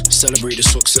Goose, celebrate the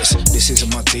success. This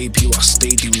isn't my debut, I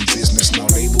stay doing business. Now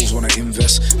labels wanna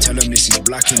invest, tell them this is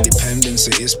black independence,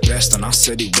 it is best. And I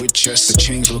said it with chest, the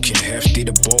chains looking hefty,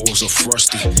 the bottles are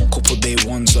frosty. Couple day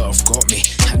ones that have got me,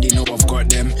 and they know I've got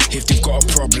them. If they've got a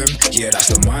problem, yeah, that's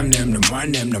the man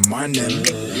them.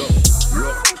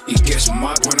 Look, it gets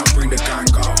mad when I bring the gang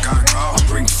out. I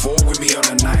bring four with me on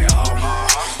the night out.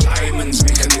 Diamonds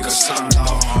make a nigga stand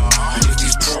out. And if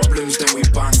these problems, then we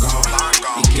bang out.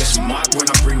 It gets mad when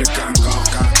I bring the gang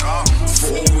out.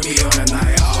 Four with me on the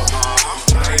night out.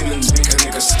 Diamonds make a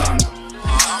nigga stand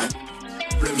out.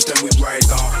 Problems, then we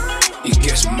ride out. It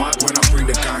gets mad when I bring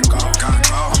the gang out.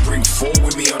 I bring four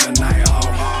with me on the night out.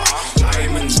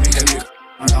 Diamonds make a nigga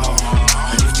stand out.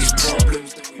 And if these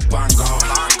problems, then we bang out.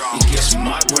 It gets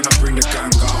mad when I bring the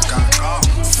gang out.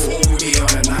 Four with me on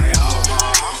the night out.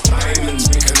 Diamonds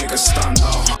make a nigga stand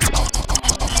out.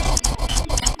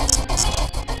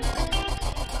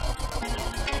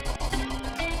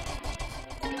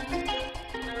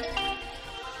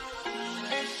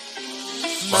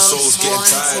 My soul's getting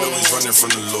tired, always running from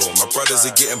the law. My brothers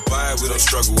are getting by, we don't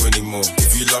struggle anymore.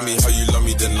 If you love me how you love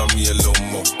me, then love me a little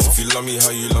more. If you love me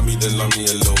how you love me, then love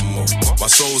me a little more. My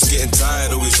soul's getting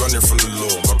tired, always running from the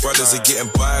law. My brothers are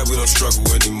getting by, we don't struggle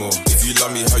anymore. If you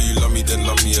love me how you love me, then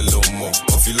love me a little more.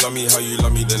 If you love me how you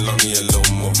love me, then love me a little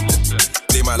more.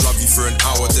 They might love you for an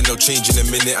hour, then they'll change in a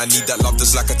minute. I need that love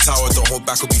that's like a tower, don't hold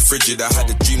back or be frigid. I had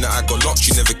a dream that I got locked,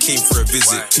 you never came for a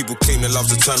visit. People claim that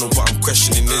love's eternal, but I'm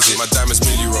questioning, is it? My diamonds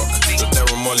Millie rock, the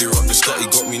Daryl Molly rock. The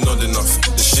Scotty got me nodding off,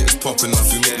 the shit is popping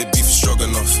off. We make the beef strong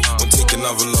enough, won't take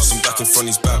another loss. I'm back in front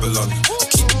of Babylon. I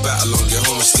keep the battle on, get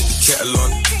home and stick the kettle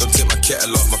on. Don't take my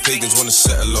kettle off, my pagans wanna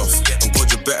settle off. I'm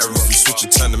glad you're better off, we switch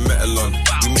and turn the metal on.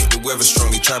 We make the weather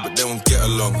strong, they try but they won't get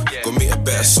along. Go make a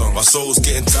better song. My soul's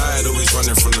getting tired, always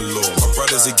running from the law. My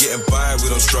brothers are getting by,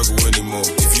 we don't struggle anymore.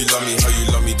 If you love me how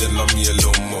you love me, then love me a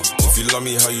little more. If you love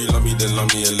me how you love me, then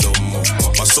love me a little more.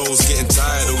 My soul's getting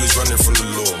tired, always running from the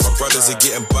law. My brothers are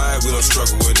getting by, we don't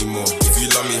struggle anymore. If you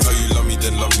love me how you love me,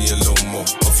 then love me a little more.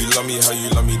 If you love me how you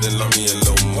love me, then love me a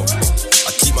little more.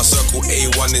 I keep my circle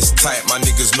A1 is tight, my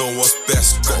niggas know what's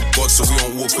best. Got God so we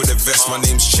don't walk with a vest. My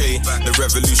name's Che, the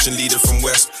revolution leader from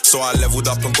West. So I leveled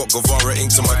up and got Guevara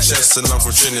ink to my chest. And I'm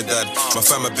from Trinidad, my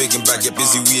fam are big and bad. Get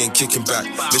busy, we ain't kicking back.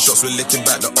 The shots we're licking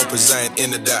back, the uppers I ain't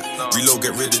into that. Reload,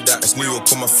 get rid of that, it's New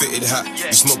York on my fitted hat.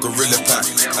 We smoke Gorilla Pack.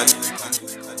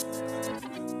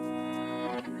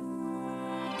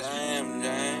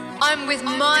 I'm with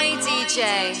my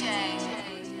DJ,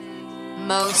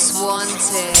 Most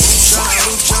Wanted.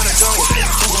 Who tryna go?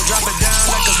 Who gon' drop it down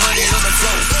like it's money on the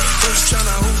floor?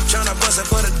 Who tryna bust it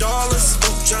for the dollars?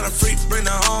 Who tryna freak, bring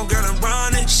her home, girl, and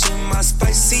run it? She my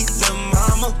spicy little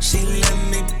mama. She let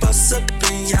me bust up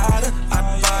pinata.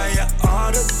 I buy her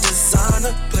all the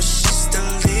designer, but she's still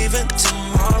leaving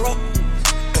tomorrow.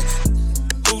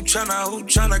 Who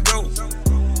tryna go?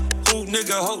 Who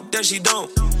nigga hope that she don't?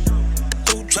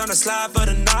 Who tryna slide for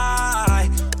the night?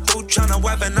 Who tryna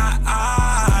weapon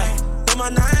eye? Know my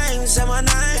name, say my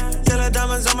name. Yellow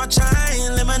diamonds on my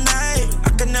chain, lemonade. I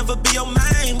can never be your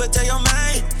main, but tell your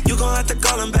main you gon' have to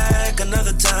call him back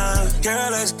another time.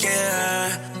 Girl, let's get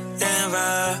high and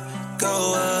ride,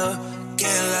 go up,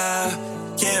 get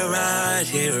loud, get right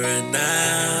here and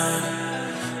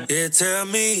now. Yeah, tell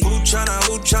me, who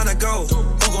tryna go?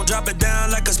 Who gon' drop it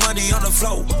down like it's money on the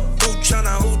floor? Who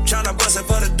tryna bust it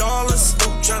for the dollars? Who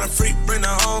tryna freak, bring the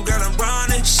home girl and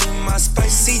run it? She my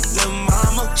spicy little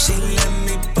mama. She let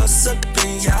me bust up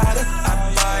in yada.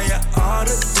 I buy her all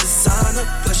the designer,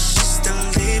 but she still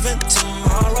leaving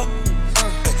tomorrow.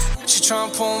 She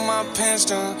tryna pull my pants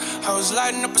down. I was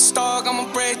lighting up a star, got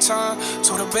my break time.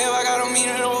 Told her, babe, I got a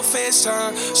meeting over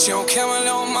FaceTime. She don't care, my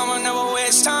little mama never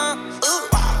waste time.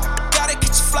 Gotta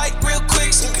catch a flight real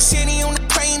quick. Sneak a city on the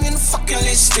plane in the fucking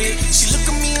listed. She look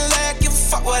at me like, give a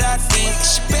fuck what I think.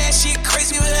 She bad, she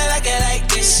crazy, but I like it like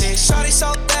this. Shawty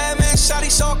so bad, man,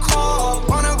 shawty so cold.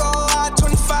 Wanna go out,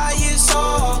 25 years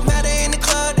old. Met her in the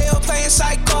club, they were playing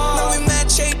psycho. Now we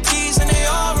match APs and they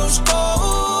all rose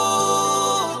gold.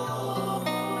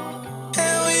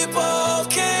 Both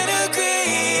can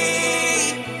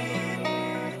agree.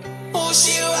 Oh,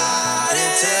 she ride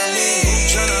it. Tell me,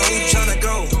 who tryna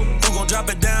go? Who gon' drop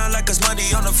it down like it's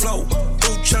money on the floor?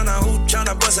 Who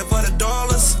tryna bust it for the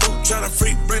dollars? Who tryna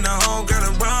freak, bring the home girl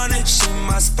and run it? She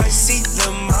my spicy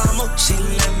little mama. She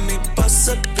let me bust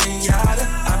up in yada.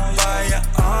 I buy her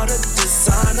all the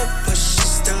designer, but she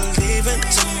still leaving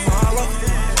tomorrow.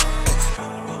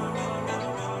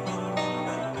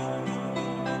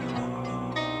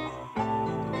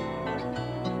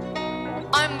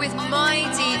 I'm with my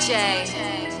DJ,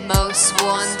 Most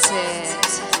Wanted.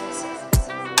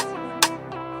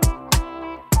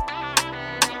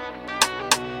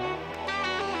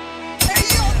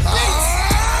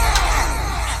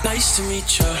 Nice to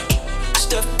meet ya.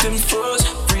 Stepped in froze,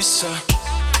 Risa.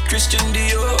 Christian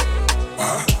Dior.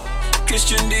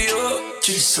 Christian Dior.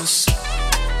 Jesus.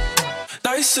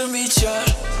 Nice to meet ya.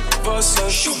 Boss up,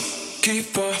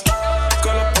 keeper.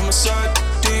 Girl up on my side,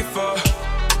 deeper.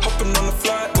 Hopping on the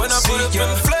flight, when I put up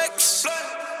in flex.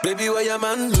 Baby, why your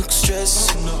man look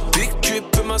stressed? Big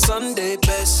trip in my Sunday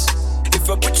best. If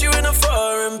I put you in a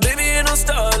foreign, baby, ain't no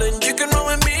stalling. You can roll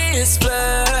with me, it's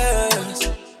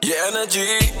blessed. Your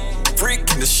energy, freak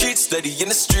in the sheets, steady in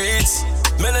the streets.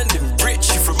 Melanin rich,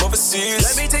 you from overseas.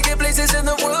 Let me take you places in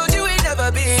the world you ain't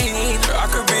never been. I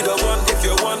could be the one if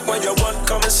you want, when you want,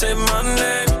 come and say my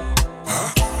name.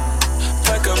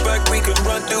 Pack a bag, we can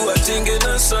run, do a thing in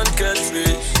the sun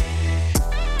country.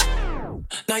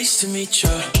 Nice to meet ya.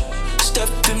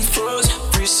 Stepped in froze,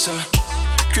 Risa.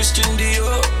 Christian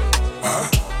Dior.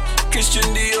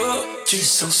 Christian Dior.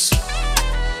 Jesus.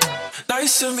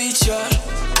 Nice to meet ya.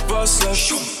 Boss up,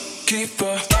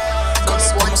 keeper. Got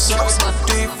up on my side,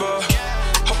 deeper.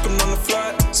 Hopping on the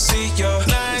flight, see ya.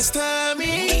 Nice to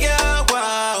meet ya,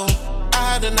 wow.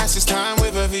 I had the nicest time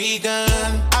with a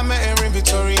vegan. I met her in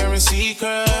Victoria and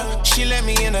Secret. She let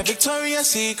me in a Victoria's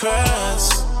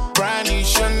Secrets. Brand new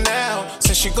Chanel.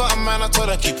 Said she got a man, I told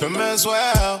her keep him as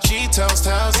well. She tells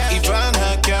tales, even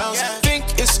her girls. Think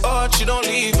it's odd, she don't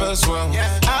leave as well.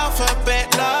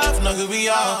 Alphabet love, know who we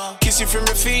are. Kiss you from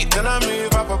your feet, then I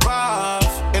move up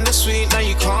above. In the suite, now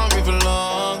you can't move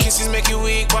along. Kisses make you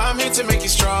weak, but I'm here to make you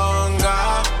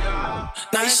stronger.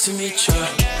 Nice to meet ya.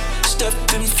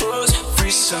 Stepped in froze,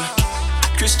 Risa.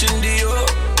 Christian Dior.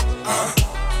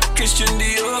 Christian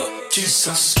Dior.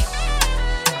 Jesus.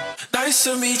 Nice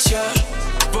to meet ya.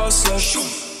 Boss up,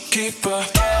 keeper.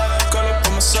 Girl up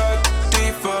on my side,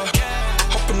 deeper.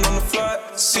 Hopping on the flight,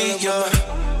 see ya.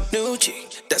 New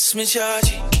chick, that's me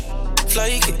chargy.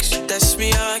 Fly kicks, that's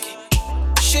me Aki.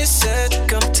 She said,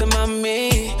 come to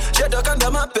mommy. She duck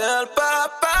under my belt,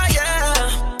 papa,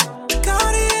 yeah.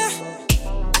 Cartier,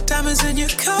 diamonds in your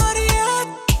Cartier.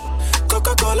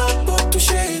 Coca-Cola, bottle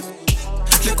shape.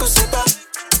 Look what's about.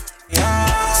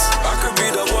 Yes. I could be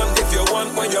the one if you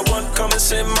want, when you want, come and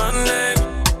say my name.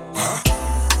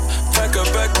 Pack a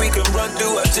bag, we can run,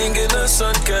 do a thing in the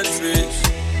sun country.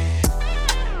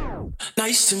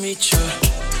 Nice to meet ya.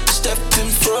 Stepped in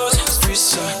froze,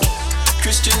 Risa.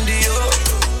 Christian Dior.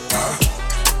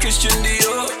 Christian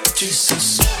Dior.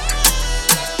 Jesus.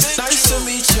 Nice to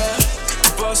meet ya.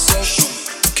 Boss up,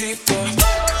 keeper.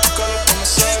 Girl up on my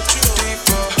side,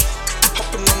 deeper.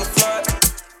 Hopping on the flight.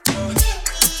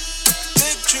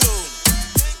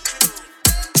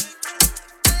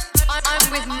 I'm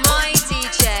with my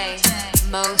DJ,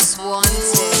 Most Wanted.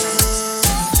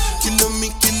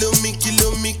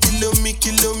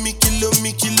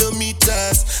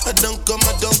 Kilometers. I don't come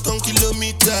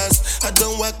kilometers. I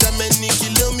don't walk that many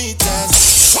kilometers.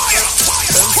 Fire!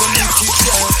 I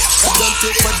don't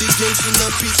take for the games in the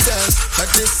pizzas. I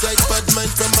decide bad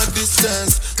mind from a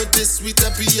distance. But this sweet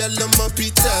happy all of my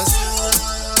pizzas.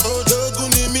 Oh,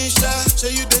 Doguni Misha, show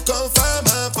you the confirm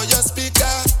for your speaker.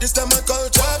 This time I call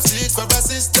chopstick for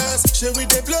assistance. Show we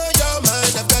they blow your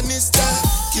mind, Afghanistan.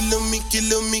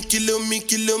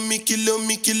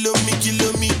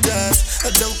 kilometers. I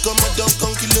don't come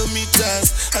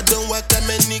kilometers. I don't walk that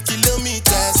many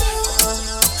kilometers.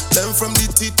 Learn from the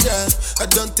teacher. I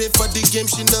don't take for the game,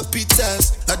 she no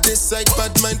pitas. I decide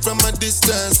bad mind from a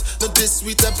distance. Not this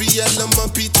sweet, I be all on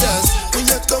my pitas. When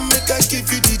you come, make I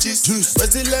give you digits.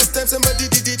 When's the last time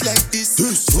somebody did it like this?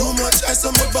 So much ice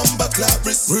on my bumper clap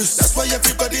wrist. That's why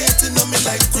everybody hating on me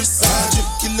like Chris.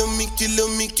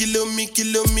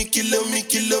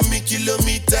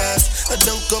 Kilometers. I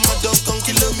don't come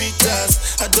kilometers.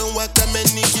 I don't walk that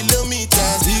many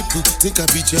kilometers. People think I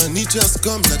be Johnny, just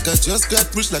come. Like I just got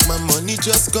rich, like my money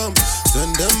just come.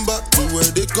 Send them back to where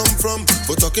they come from.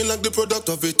 For talking like the product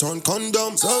of a torn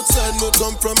condom. Southside me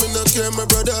come from, me no care, my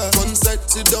brother. One side,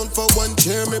 sit down for one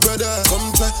chair, my brother.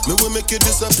 Come try, me will make you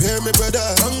disappear, my brother.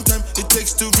 Long time it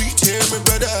takes to reach here, my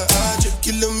brother.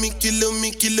 Kilometers.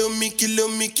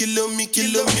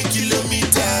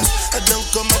 I don't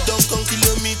come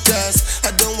kilometers.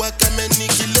 I don't walk that many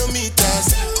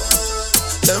kilometers.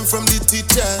 Learn from the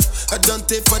teacher. I don't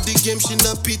take for the game, she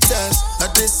no pitas. I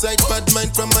decide bad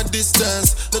mind from a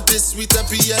distance. Not this sweet, I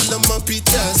be all on my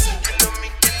pitas.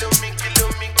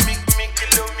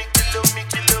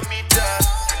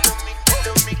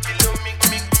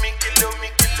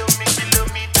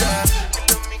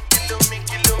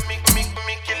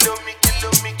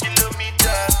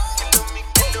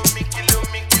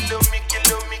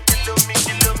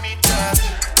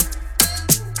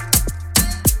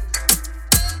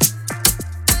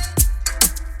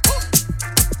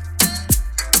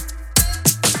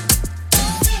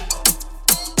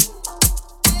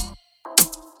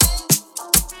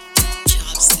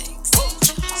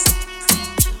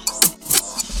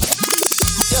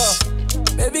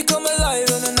 Baby, come alive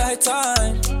in the night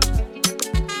time.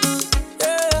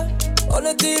 Yeah, on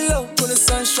the D-Lo when the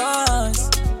sun shines.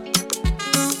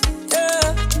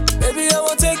 Yeah, baby, I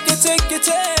will take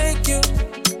you.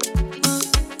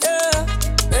 Yeah,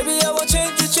 baby, I will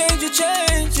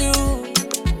change you.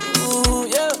 Ooh,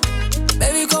 yeah,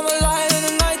 baby, come alive in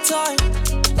the night time.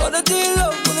 On the D-Lo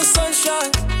when the sun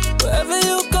shines. Wherever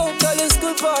you go, girl, it's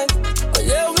good vibe. Oh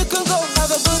yeah, we can go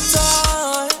have a good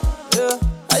time. Yeah.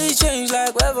 How you change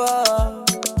like weather?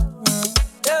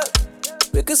 Yeah,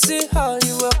 we can see how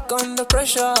you work under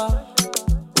pressure.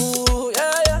 Ooh,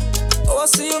 yeah, yeah. Oh, I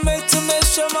see you make to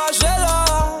measure my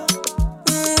jello.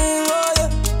 Oh, yeah.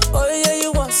 Oh, yeah,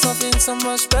 you want something so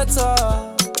much better.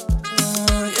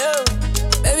 Yeah,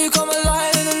 baby, come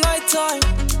alive in the nighttime.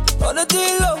 On the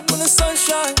D-Lo when the sun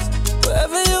shines.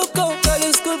 Wherever you go, girl,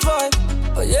 it's good vibe.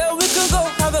 Oh, yeah, we can go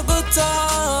have a good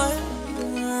time.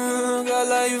 Girl,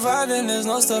 like you vibing, there's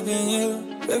no stopping you.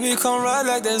 Baby, come ride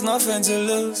like there's nothing to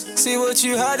lose. See what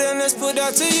you had and let's put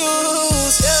that to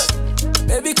use. Yeah,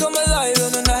 baby, come alive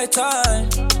in the nighttime.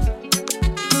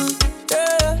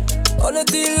 Yeah, on the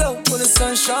D-Lo when the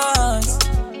sun shines.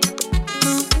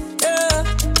 Yeah,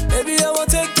 baby, I will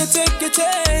take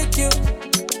you.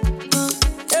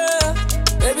 Yeah,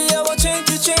 baby, I will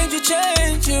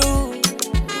change you.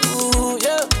 Ooh,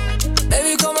 yeah,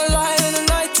 baby, come alive in the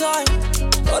nighttime.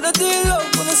 On the D-Lo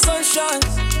when the sun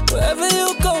shines. Wherever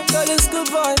you go, girl, it's good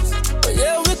vibes. But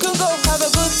yeah, we can go have a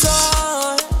good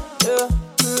time. Yeah,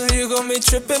 you got me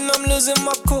tripping, I'm losing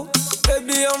my cool.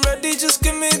 Baby, I'm ready, just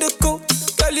give me the cool.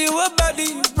 Girl, you a body,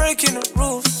 you breaking the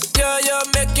rules. Yeah, you're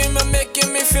making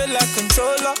me feel like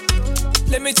controller.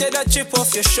 Let me take that chip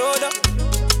off your shoulder.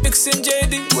 Mixing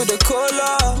JD with a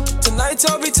cola. Tonight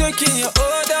I'll be taking your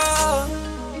order.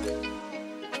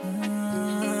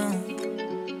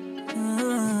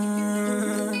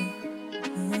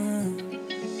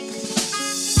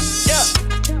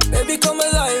 Baby, come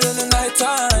alive in the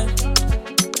nighttime.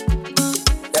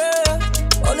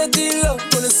 Yeah, on the D-Lo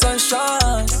when the sun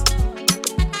shines.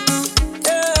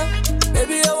 Yeah,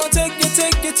 baby, I will take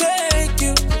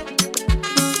you.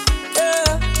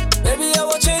 Yeah, baby, I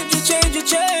will change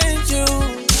you.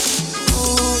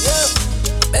 Ooh, yeah,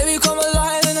 baby, come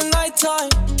alive in the nighttime.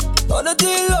 On the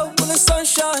D-Lo when the sun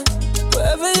shines.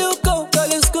 Wherever you go,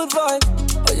 girl, it's good vibe.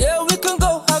 Oh yeah, we can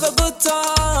go have a good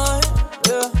time.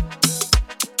 Yeah.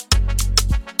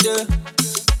 Yeah,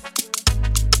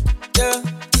 yeah,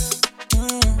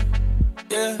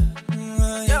 yeah,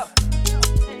 yeah.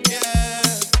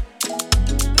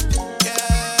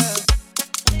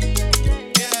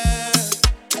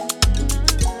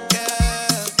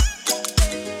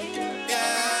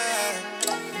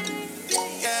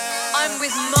 I'm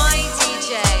with my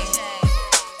DJ.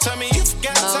 Tell me you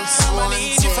forgot time, I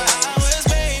need you for hours,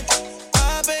 babe.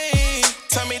 Oh, babe.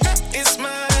 Tell me that it's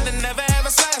mine and never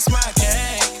ever slice my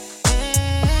cake.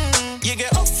 You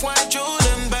get off-white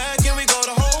Jordan bag and we go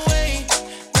the whole way.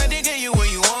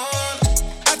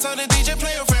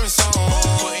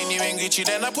 meet you,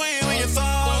 then I put you in your phone.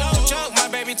 No joke, my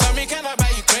baby told me, can I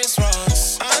buy you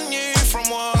Christmas? I knew from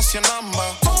what's your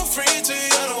number. Call free to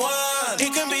you're the one.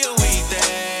 It can be a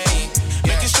weekday,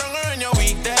 make you stronger in your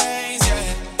weekdays,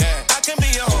 yeah. I can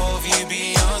be your whole view,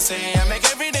 Beyonce. I make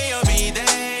every day your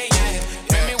B-day, yeah.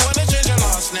 Make me wanna change your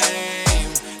last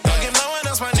name. Don't give no one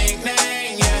else my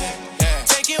nickname, yeah.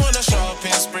 Take you on a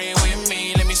shopping spree with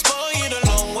me. Let me spoil you the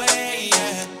long way,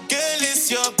 yeah. Girl,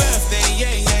 it's your birthday,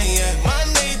 yeah.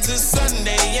 Monday to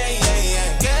Sunday,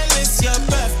 yeah. Girl, it's your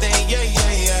birthday, yeah.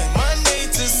 Monday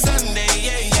to Sunday,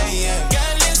 yeah.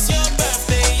 Girl, it's your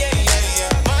birthday, yeah.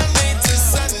 Monday to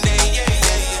Sunday, yeah.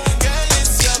 Girl,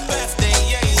 it's your birthday,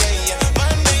 yeah.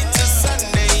 Monday to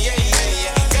Sunday, yeah.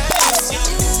 Girl, it's your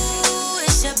Ooh,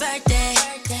 it's your birthday.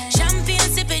 Champagne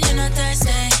sipping, you not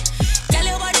thirsty. Girl,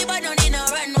 your body but don't need no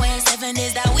runway. 7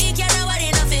 days that week, yeah,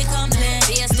 nobody nothing complain.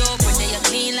 Be a store, pretty, you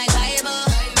clean like Bible.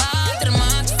 Back to the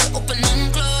mark, open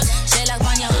and close. Shell like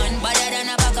on your hand, better than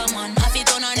a Pokemon. Have it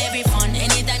on every fun,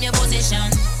 anytime your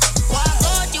position. Walk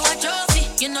out, you a trophy,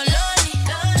 you no lonely.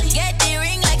 Get the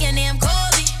ring like your name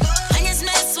Kobe. And you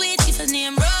smell sweet, if your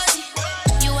name Rosie.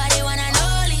 You are the one and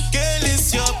only. Girl,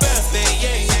 it's your birthday,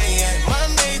 yeah.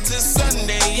 Monday to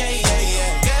Sunday,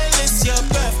 yeah. Girl, it's your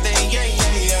birthday, yeah.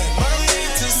 Monday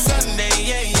to Sunday,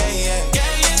 yeah.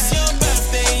 Girl, it's your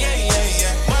birthday,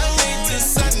 yeah. Monday to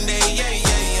Sunday, yeah.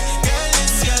 Girl,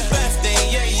 it's your birthday,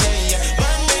 yeah.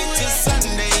 Monday to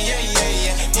Sunday, yeah.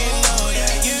 You know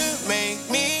that you make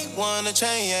me wanna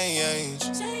change.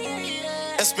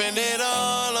 I spend it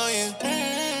all on you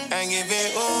and give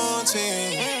it all to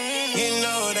you. You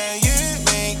know that you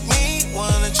make me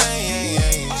wanna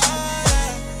change.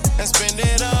 And spend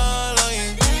it all on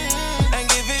you and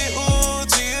give it all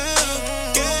to you.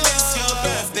 Girl, it's your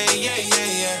birthday,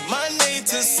 yeah. Monday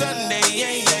to Sunday,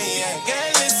 yeah.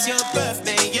 Girl, it's your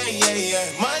birthday, yeah.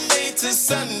 Monday to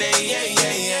Sunday, yeah.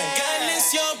 Girl,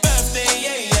 it's your birthday,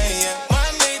 yeah.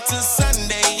 Monday to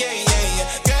Sunday, yeah.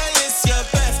 Girl, it's your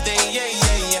birthday,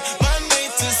 yeah. Monday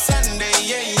to Sunday,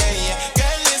 yeah.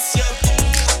 Girl, it's your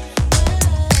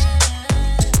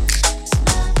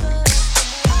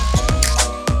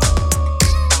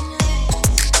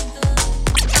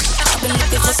I've been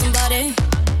looking for somebody,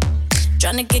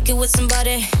 tryna kick it with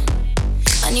somebody.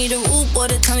 I need a root boy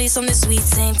to tell me something sweet.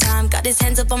 Same time, got his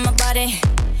hands up on my body.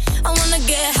 I wanna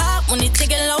get hot when he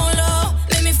take it low.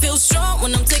 Make me feel strong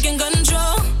when I'm taking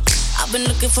control. I've been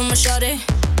looking for my shawty,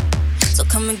 so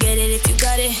come and get it if you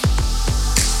got it.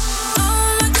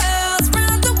 All my girls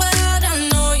round the world, I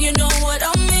know you know what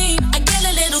I mean. I get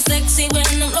a little sexy when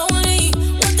I'm lonely.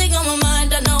 One thing on my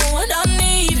mind, I know what I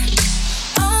need.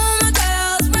 All my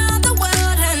girls round the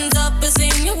world, hands up and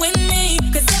sing it with me.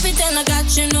 Cause everything I got,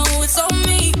 you know it's on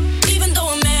me. Even though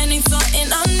a man ain't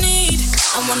something I need.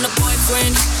 I want a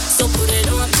boyfriend, so put it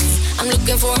on me. I'm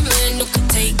looking for a man who can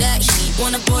take that heat.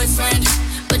 Want a boyfriend,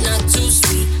 but not too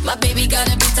sweet. My baby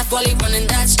gotta be tough while he running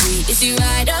that street. Is he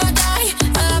ride or die?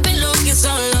 I've been looking so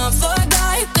long for a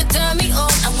guy who could turn me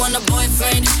on. I want a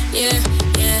boyfriend, yeah.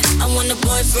 I want a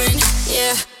boyfriend,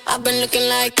 yeah. I've been looking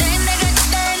like where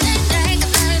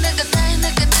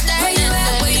you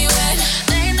at? Where you at?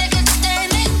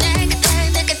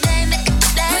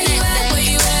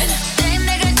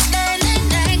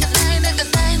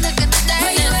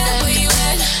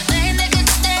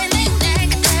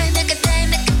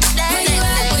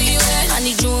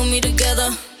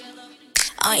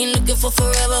 I ain't looking for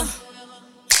forever.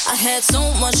 I had so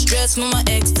much stress from my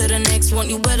ex to the next one.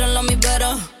 You better love me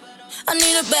better. I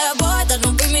need a bad boy that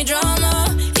don't bring me drama.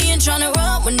 He ain't tryna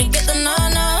run when they get the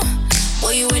nana.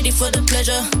 Boy, you ready for the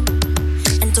pleasure?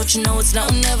 And don't you know it's now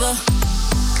or never?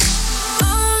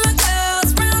 All my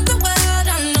girls round the world,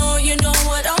 I know you know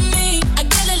what I mean. I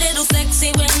get a little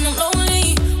sexy when I'm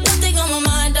lonely. One thing on my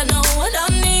mind, I know what I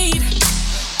need.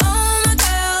 All my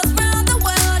girls round the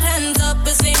world, hands up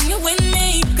and sing it with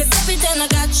me. Cause everything I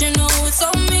got, you know it's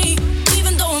on me.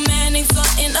 Even though a man ain't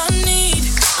something I need.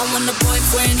 I want a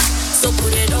boyfriend, so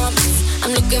put it on me.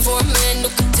 I'm looking for a man who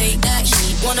can take that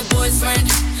heat. Want a boyfriend,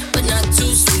 but not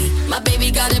too sweet. My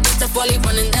baby gotta be tough while he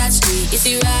running that street. Is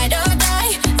he ride or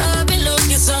die? I've been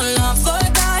looking so long for a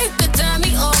guy who could turn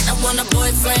me on. I want a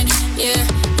boyfriend, yeah.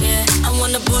 I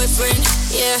want a boyfriend,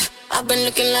 yeah. I've been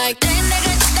looking like where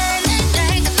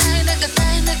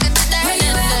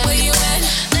you at? Where you at?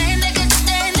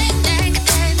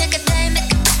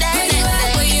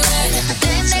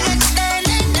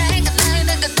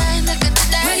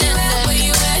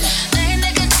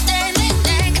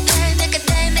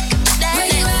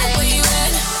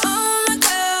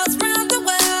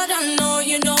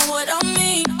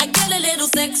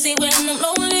 Sexy when I'm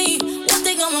lonely. One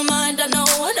thing on my mind, I know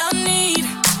what I need.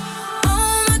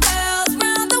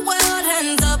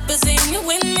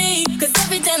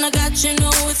 when I got you,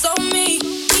 know it's on me.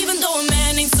 Even though a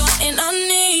man ain't something I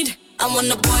need, I want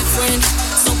a boyfriend,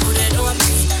 so put it on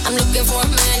me. I'm looking for a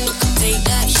man who can take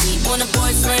that heat. Want a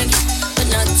boyfriend, but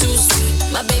not too sweet.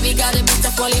 My baby got a bitch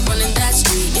while he running that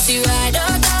street. Is he ride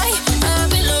or die? I've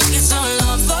been looking so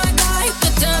long for a guy to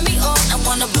turn me on. I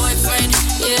want a boyfriend,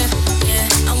 yeah,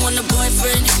 yeah. I want a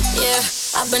boyfriend, yeah.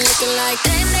 I've been looking like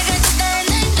that nigga, that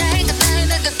nigga,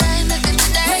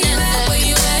 where you at? Where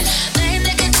you at?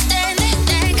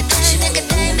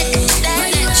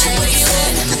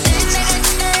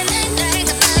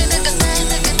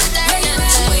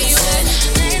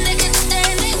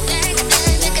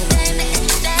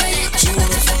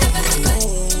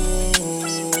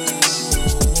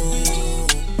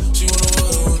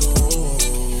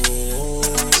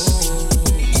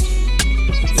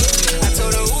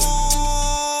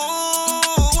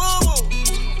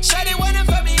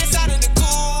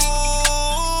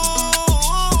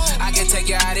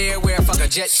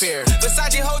 Jet fare,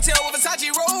 Versace hotel with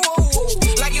Versace roll.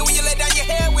 Like it when you let down your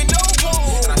hair with no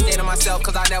gold. And I say to myself,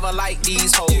 cause I never like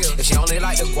these hoes. If she only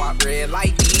like the guap red,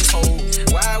 like these hoes.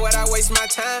 Why would I waste my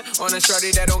time on a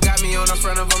shorty that don't got me on the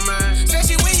front of a mind?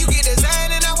 Especially when you get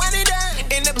designed and I want it done.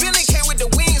 And the building came with the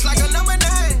wings like a number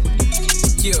 9.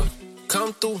 Yeah,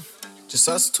 come through, just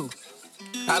us two.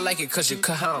 I like it cause you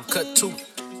cut how I'm cut too.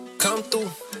 Come through,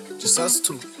 just us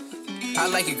two. I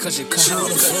like it cause you cut how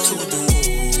I'm cut too.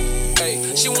 Hey,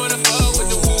 she wanna fuck with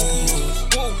the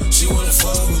woo. She wanna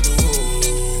fuck with the woo.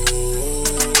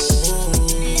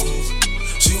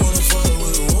 She wanna fuck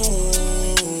with the woo.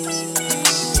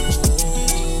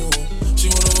 She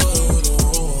wanna fuck with the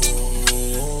woo.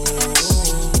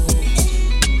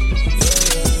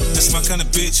 That's my kind of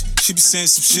bitch. She be saying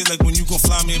some shit like when you gon'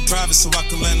 fly me in private so I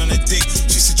can land on that dick.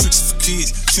 She said tricks for kids,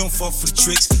 she don't fall for the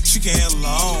tricks. She can handle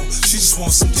her own, she just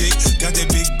wants some dick. Got that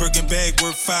big Birkin bag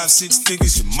worth 5-6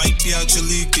 figures. You might be out your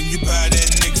league, can you buy that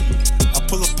nigga? I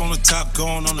pull up on the top,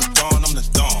 going on the dawn, I'm the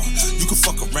dawn. You can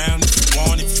fuck around if you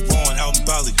want, out in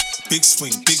Bali. Big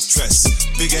swing, big dress,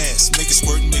 big ass, make it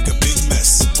squirt and make a big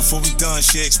mess. Before we done,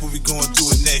 she asked what we gonna do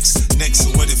it next. Next,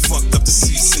 so what it fucked up the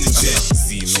seats in the jet.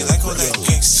 She like all that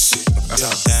gangsta shit.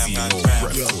 Damn, got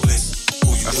round, who you with?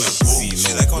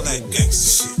 She like all that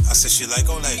gangsta shit. I said she like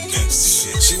all that gangsta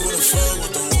shit. She wanna fuck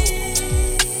with the woo.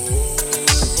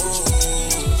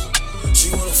 She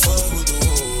wanna fuck with the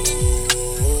woo.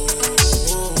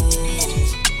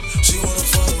 She wanna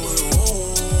fuck with the woo.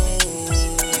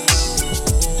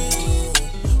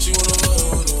 She wanna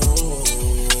fuck with the woo.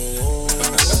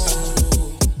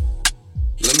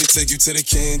 Let me take you to the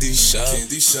candy shop.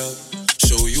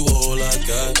 Show you all I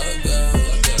got.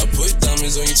 I put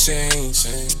diamonds on your chain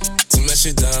to match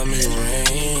your diamond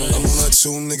ring. I'm on that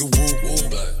tune, nigga, woo.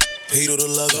 Hate all the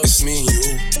love, it's me and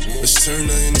you. Let's turn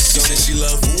her into something. She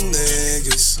love woo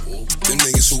niggas. Them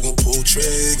niggas who gon' pull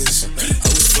triggers. I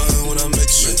was fine when I met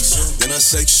you. Then I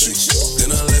sex you.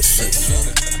 Then I left you.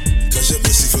 Cause your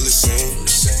pussy feel the same.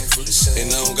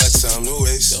 And I don't got time to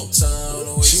waste.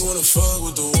 She wanna fuck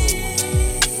with the woo.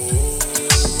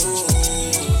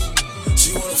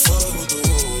 She wanna fuck with the woo.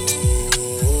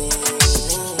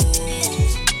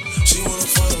 She wanna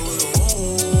fuck with the woo.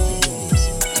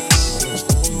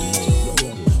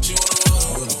 She wanna fuck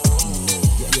with the woo.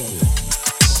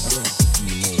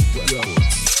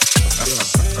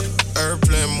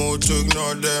 Airplane mode to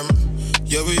ignore them.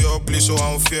 Yeah, we all please, so I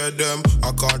don't fear them.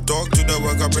 I can't talk to the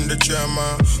work up in the chair,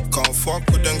 man. Can't fuck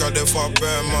with them, got they for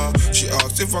bear, man. She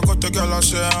asked if I got a girl, I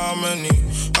say how many?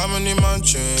 How many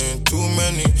mansion? Too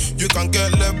many. You can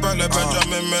get left by like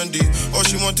Benjamin Mendy. Or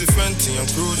she want to Fenty, I'm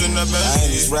cruising the Bentley. I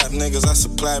ain't these rap niggas, I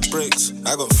supply bricks.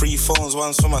 I got 3 phones,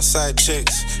 one's for my side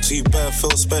chicks. So you better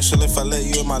feel special if I let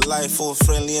you in my life. All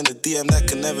friendly in the DM, that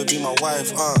can never be my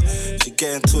wife, She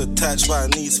getting too attached, but I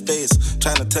need space.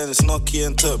 Trying to turn this Nokia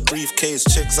into a briefcase.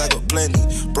 Chicks, I got plenty.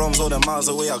 Broms all the miles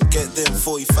away, I'll get there in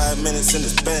 45 minutes in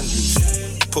this Bentley.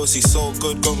 Pussy so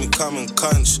good, got me coming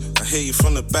cunch. I hit you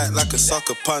from the back like a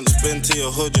sucker punch. Been to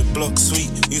your hood, your block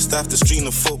sweet. Used to have to stream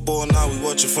the football, now we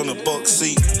watch it from the box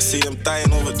seat. See them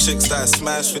dying over chicks that I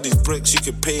smash for these bricks. You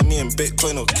could pay me in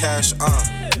Bitcoin or cash,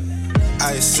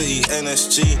 Ice City,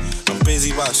 NSG. I'm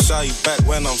busy, but I'll shout you back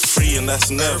when I'm free, and that's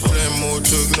never. Airplane mode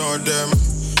to ignore them.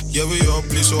 Yeah, we all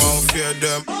please, so I don't fear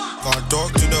them. Can't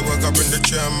talk to the work up in the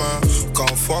chair, man.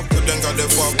 Can't fuck with them, got they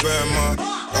for bear, man.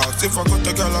 Asked if I got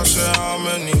a girl, I say how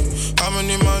many? How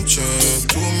many mansion?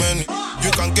 Too many.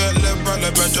 You can get left by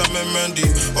like Benjamin Mendy.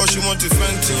 Or she want to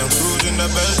Fenty, I'm cruising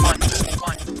the Bentley.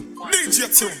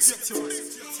 DJ Tunes.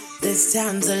 This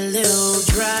town's a little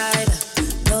dry.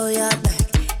 Blow your back.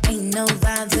 Ain't no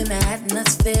vibes in the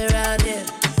atmosphere out here.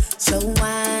 So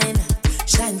wine,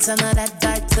 shine some of that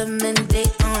dark vitamin D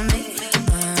on me.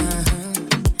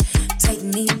 Take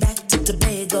me back to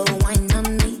Tobago, wine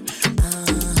on me.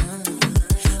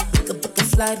 Book a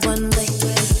flight one way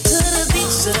to the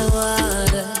beach, to the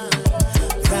water.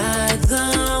 Ride the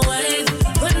wave,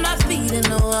 put my feet in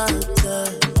the water.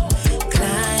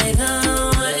 Glide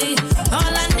away,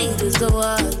 all I need is the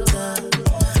water.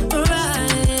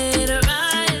 Ride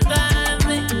by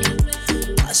me,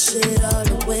 wash it all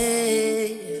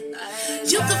away.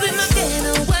 You could be my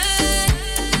getaway,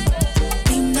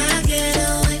 be my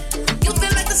getaway. You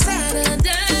feel like a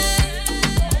Saturday,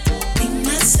 be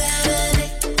my Saturday.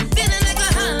 Feeling like a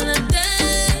holiday,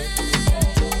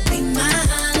 be my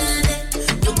holiday.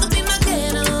 You could be my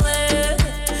getaway,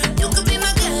 you could be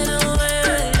my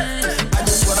getaway. I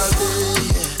just wanna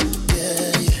live,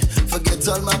 yeah, yeah. Forget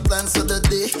all my plans for the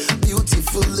day.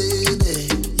 Beautiful lady,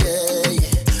 yeah,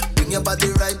 yeah. Bring your body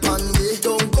right on me.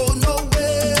 Don't go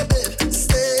nowhere, babe.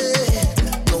 Stay.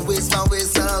 Don't waste my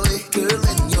ways away, girl.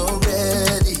 When you're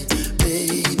ready,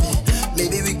 baby,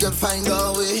 maybe we can find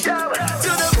our way to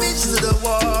the beach, to the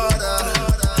water.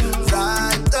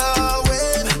 Ride the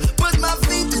wave, put my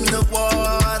feet in the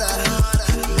water.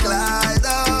 Glide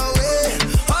away,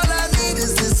 all I need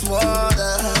is this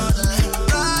water.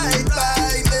 Right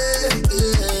by me,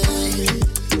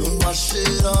 yeah. Wash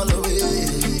it all away.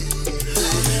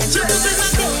 You could be my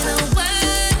getaway,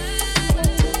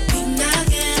 be my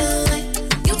getaway.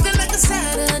 You feel like a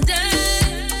Saturday,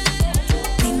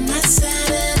 be my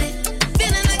Saturday.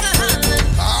 Feeling like a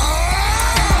holiday,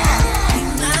 be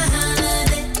my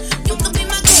holiday. You could be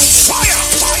my getaway, fire,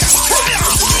 fire, fire.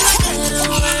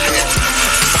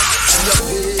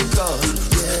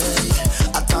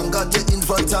 I thank God you're in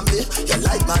front of me. You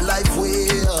light my life way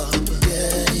up.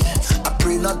 Yeah, yeah. I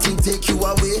pray nothing take you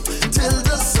away till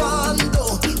the sun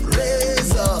don't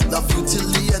raise up. Love you till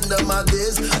the end of my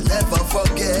days. I never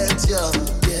forget you.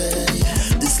 Yeah,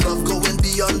 yeah. This love going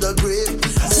beyond the grave.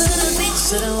 To the beach,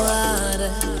 to the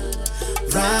water.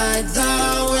 Ride the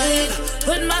wave,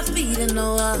 put my feet in the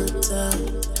water.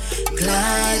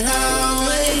 Glide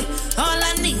away, all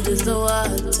I need is the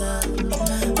water.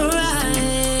 Ride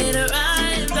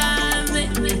by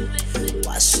me,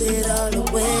 wash it all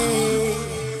away.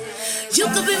 You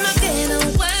could be my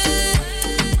getaway,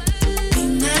 be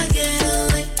my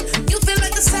getaway. You feel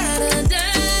like a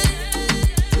Saturday,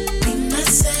 be my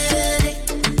Saturday.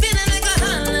 Feeling like a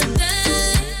holiday,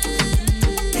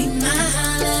 be my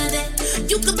holiday.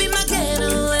 You could be my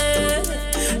getaway,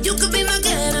 you could be my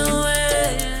getaway.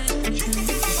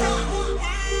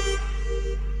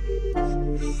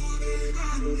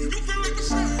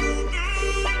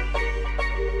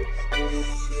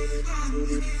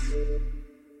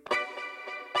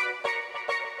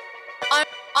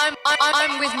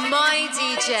 I'm with my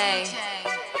DJ,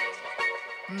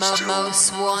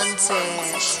 Most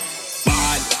Wanted.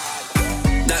 Bad,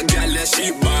 that girl that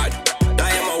she bad.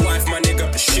 I am my wife, my nigga,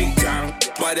 she can.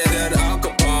 Better than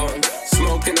alcohol,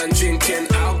 smoking and drinking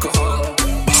alcohol.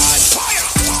 Bad,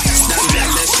 that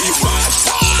girl that she bad.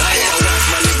 I am my wife,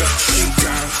 my nigga, she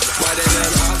can. Better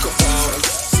than alcohol,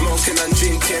 smoking and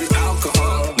drinking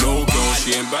alcohol. No girl, she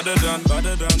ain't better than.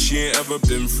 She ain't ever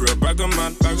been through a bagger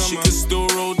man. She can still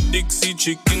roll Dixie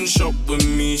chicken shop with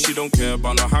me. She don't care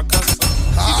about no hackers. She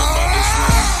the baddest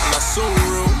one, and that's so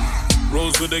real.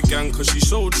 Rolls with the gang cause she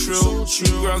so trill. She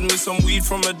grabs me some weed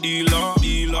from a dealer.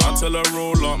 I tell her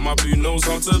roll up, my boo knows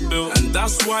how to build. And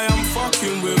that's why I'm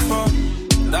fucking with her.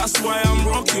 That's why I'm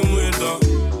rocking with her.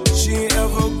 She ain't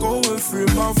ever going through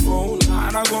my phone,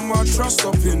 and I got my trust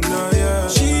up in her, yeah.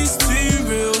 She's too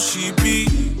real, she be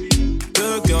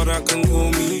the girl that can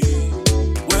call me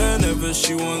whenever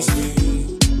she wants me.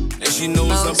 And she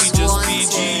knows that we just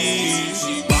PG.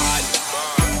 She bad,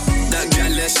 that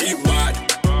girl that she bad.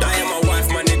 I am my wife,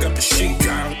 my nigga, she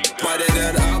can. Better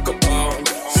than alcohol,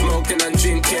 smoking and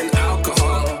drinking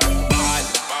alcohol. Bad,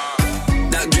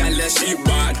 that girl that she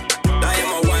bad. I am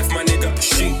my wife, my nigga,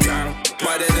 she can.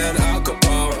 Better than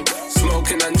alcohol,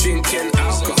 smoking and drinking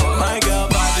alcohol. My girl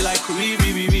bad like we.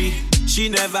 She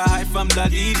never hide from the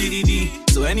D.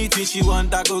 So anything she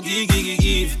want, I go give.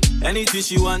 Anything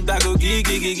she want, I go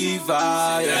give.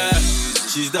 Ah, yeah.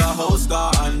 She's the whole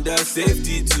star and the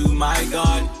safety to my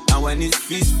gun. And when it's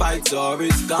fist fights or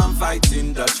it's gunfights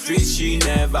in the streets, she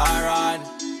never run.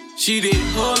 She did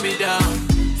hold me down.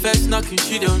 First knocking,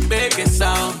 she don't make a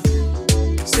sound.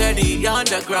 Steady on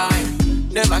the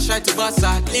grind. Never try to bust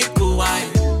out liquor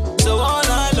wine. So all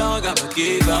night long, I'ma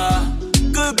give her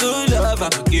good love,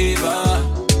 I'ma give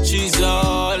her. She's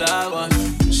all I want.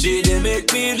 She didn't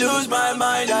make me lose my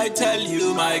mind, I tell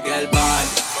you, my girl bad.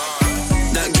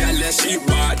 That girl that she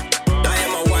bad. I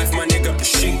am my wife, my nigga,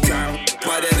 she can.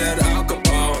 Better than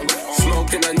alcohol,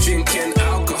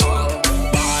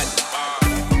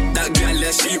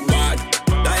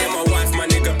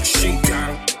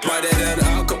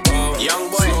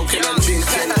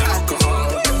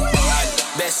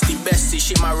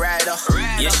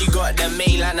 Yeah, she got the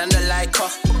mainline and the Leica.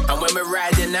 And when we're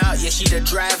riding out, yeah, she the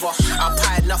driver. I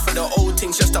pied enough of the old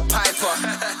things just to pipe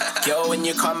her. Girl, when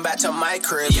you come back to my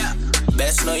crib,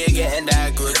 best know you're getting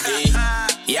that good D.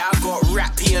 Yeah, I got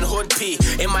rat P and hood P.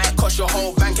 It might cost your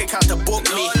whole bank account to book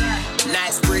me.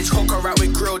 Nice bridge, hook her out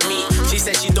with grilled meat. She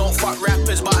said she don't fuck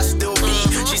rappers, but I still be.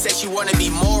 She said she wanna be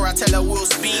more, I tell her we'll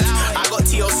speak. I got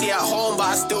TLC at home, but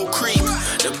I still creep.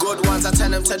 The good ones, I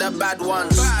turn them to the bad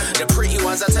ones. The pretty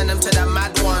ones, I turn them to the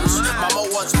mad ones. Mama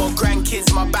wants more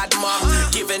grandkids, my bad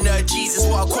mom. Giving her Jesus,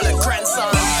 what I call a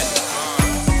grandson.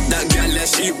 That girl, that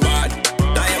she bad.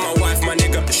 That ain't my wife, my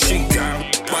nigga, she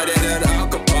can. Better than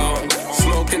alcohol.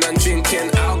 Smoking and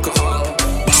drinking alcohol.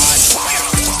 Bad.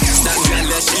 That girl,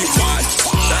 that she bad.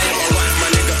 That ain't my wife, my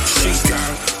nigga, she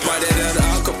can. Better than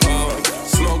alcohol.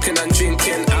 Smoking and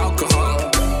drinking alcohol.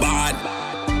 Bad.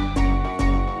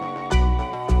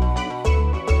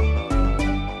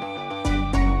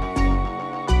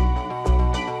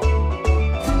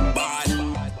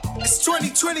 It's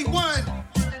 2021.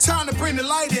 Time to bring the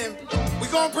light in. We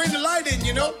gonna bring the light in,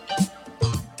 you know.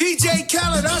 DJ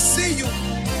Khaled, I see you.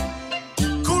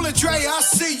 Cool and Dre, I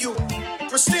see you.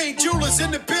 Pristine Jewelers in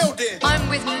the building. I'm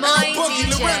with my Boogie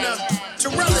DJ. Lorena,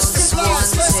 Terrellus the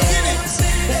Blast. Let's get it.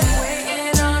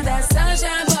 Waiting on that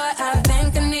sunshine, but I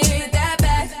think I need that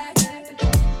back.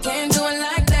 Can't do it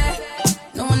like that.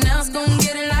 No one else gon'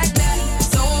 get it like that.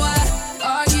 So what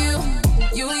are you?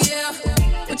 Yeah.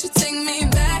 Would you take me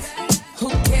back? Who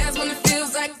cares when it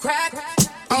feels like crack?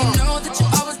 You know that you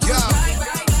always do it right.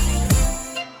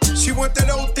 She want that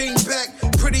old thing back.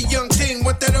 Pretty young thing,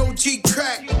 want that OG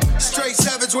crack. Straight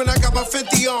savage when I got my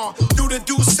 50 on. Do the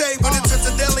say when it touch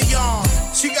a deli on.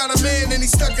 She got a man and he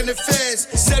stuck in the feds.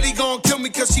 Said he gon' kill me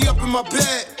cause she up in my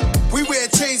bed. We wear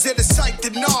chains that are psyched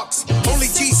and knocks. Only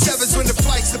G7s when the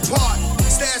flights apart.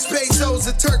 Stash pesos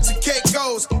and Turks and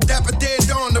Caicos. Dapper dead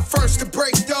on the first to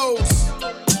break those.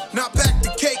 Not back to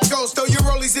Caicos, throw your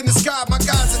rollies in the sky, my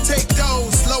guys will take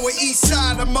those. Lower east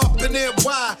side, I'm up in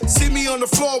NY. See me on the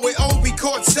floor with Obi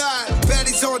courtside.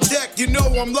 Baddies on deck, you know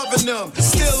I'm loving them.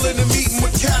 Still in the meeting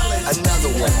with Khaled.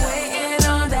 Another one. Waiting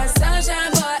on that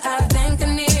sunshine, but I think I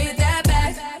need that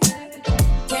back.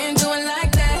 Can't do it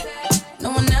like that.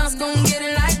 No one else gon' get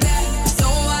it like that. So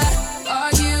what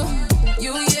are you?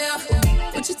 Yeah.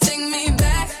 Would you take me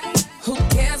back? Who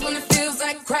cares when it feels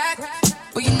like crack?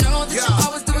 But you know that you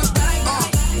always do it right.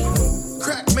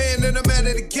 Crack man and I'm out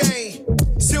of the game.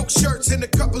 Silk shirts and a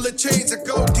couple of chains. I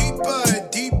go deeper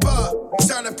and deeper.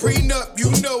 Sign a prenup,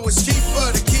 you know it's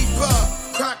cheaper to keep up.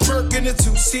 Crack work in a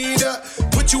two-seater.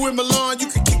 Put you in Milan, you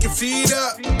can kick your feet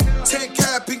up. 10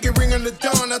 cap, pinky ring on the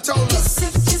dawn. I told her.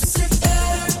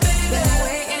 Been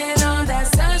waiting on that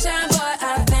sunshine, but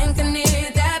I think I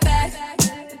need that back.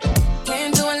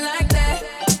 Can't do it like that.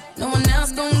 No one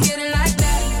else gon' get it like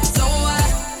that. So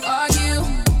what are you?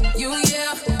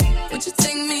 Yeah. Would you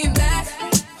take me back?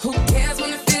 Who cares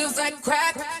when it feels like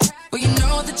crack? But you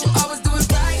know that you always do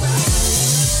it right.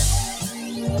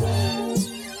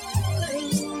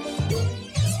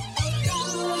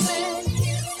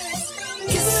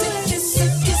 Kiss it, kiss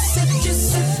it, kiss it,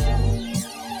 kiss it.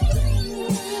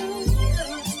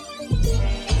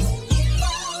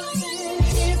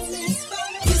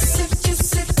 Kiss it,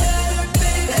 kiss it,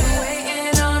 baby. Been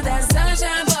waiting on that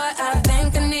sunshine, but I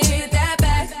think I need that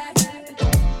back.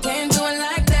 Can't do it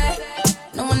like that.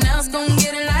 No one else gon'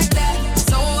 get it like that.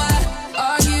 So what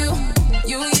are you?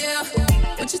 Yeah.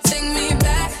 Would you take me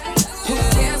back? Who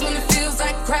cares when it feels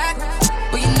like crack?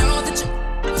 But you know that you.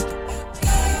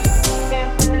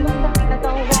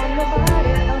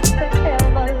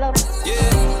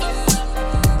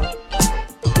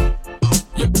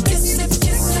 Kiss it,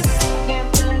 kiss it.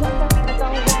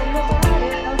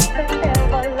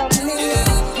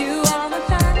 You are my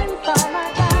shining star, my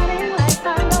guiding light. I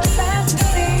know that to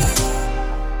see.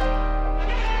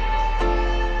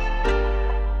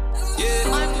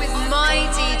 I'm with my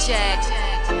DJ.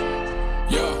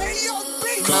 Yeah.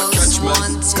 Can't catch me.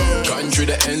 Cutting through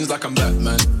the ends like I'm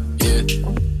Batman. Yeah.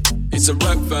 It's a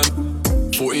rap fam.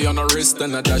 40 on the wrist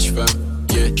and a dash fam.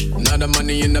 Yeah. Now the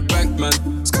money in the bank, man.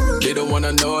 They don't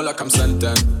wanna know like I'm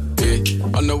Santan.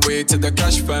 Yeah. On the way to the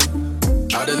cash fam.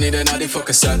 I don't need another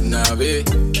fucking sat now, yeah.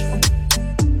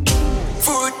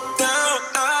 Foot down,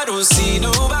 I don't see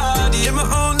nobody in my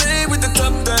own lane with the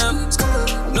top down.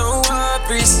 No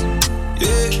worries.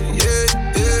 Yeah.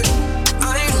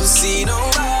 I don't see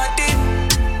nobody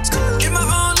in my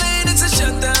own lane. It's a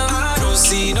shutdown. I don't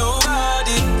see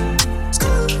nobody.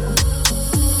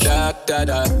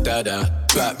 Da.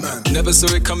 Batman. Never saw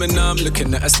it coming, now I'm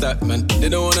looking at a stat, man. They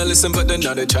don't wanna listen, but they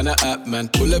know they tryna act, man.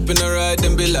 Pull up in the ride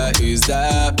and be like, who's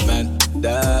that man?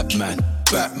 That man.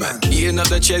 Batman. Eating up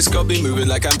the chase, got me moving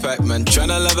like I'm Pac-Man.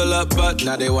 Tryna level up, but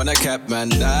now they wanna cap, man.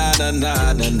 Nah, nah,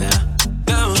 nah, nah, nah.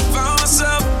 Now, found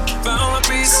myself, found my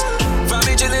peace. Found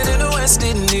me chilling in the West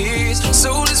Indies.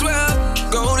 Soul is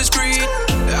wealth, gold is greed.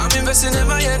 I'm investing in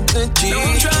my energy. No,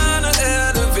 I'm tryna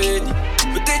elevate,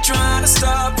 but they tryna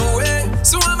stop away.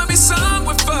 So I'ma be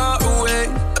somewhere far away,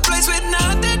 a place with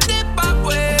nothing deep my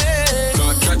way.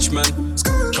 Can't catch, man.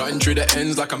 Cutting through the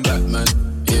ends like I'm Batman.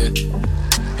 Yeah,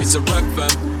 it's a rap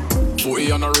fam.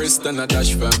 40 on a wrist and a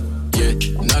dash fam. Yeah,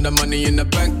 now the money in the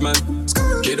bank, man.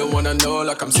 They don't wanna know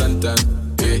like I'm Santan.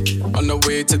 Yeah, on the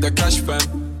way to the cash fam.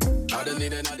 I don't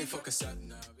need another fucker sat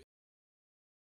now.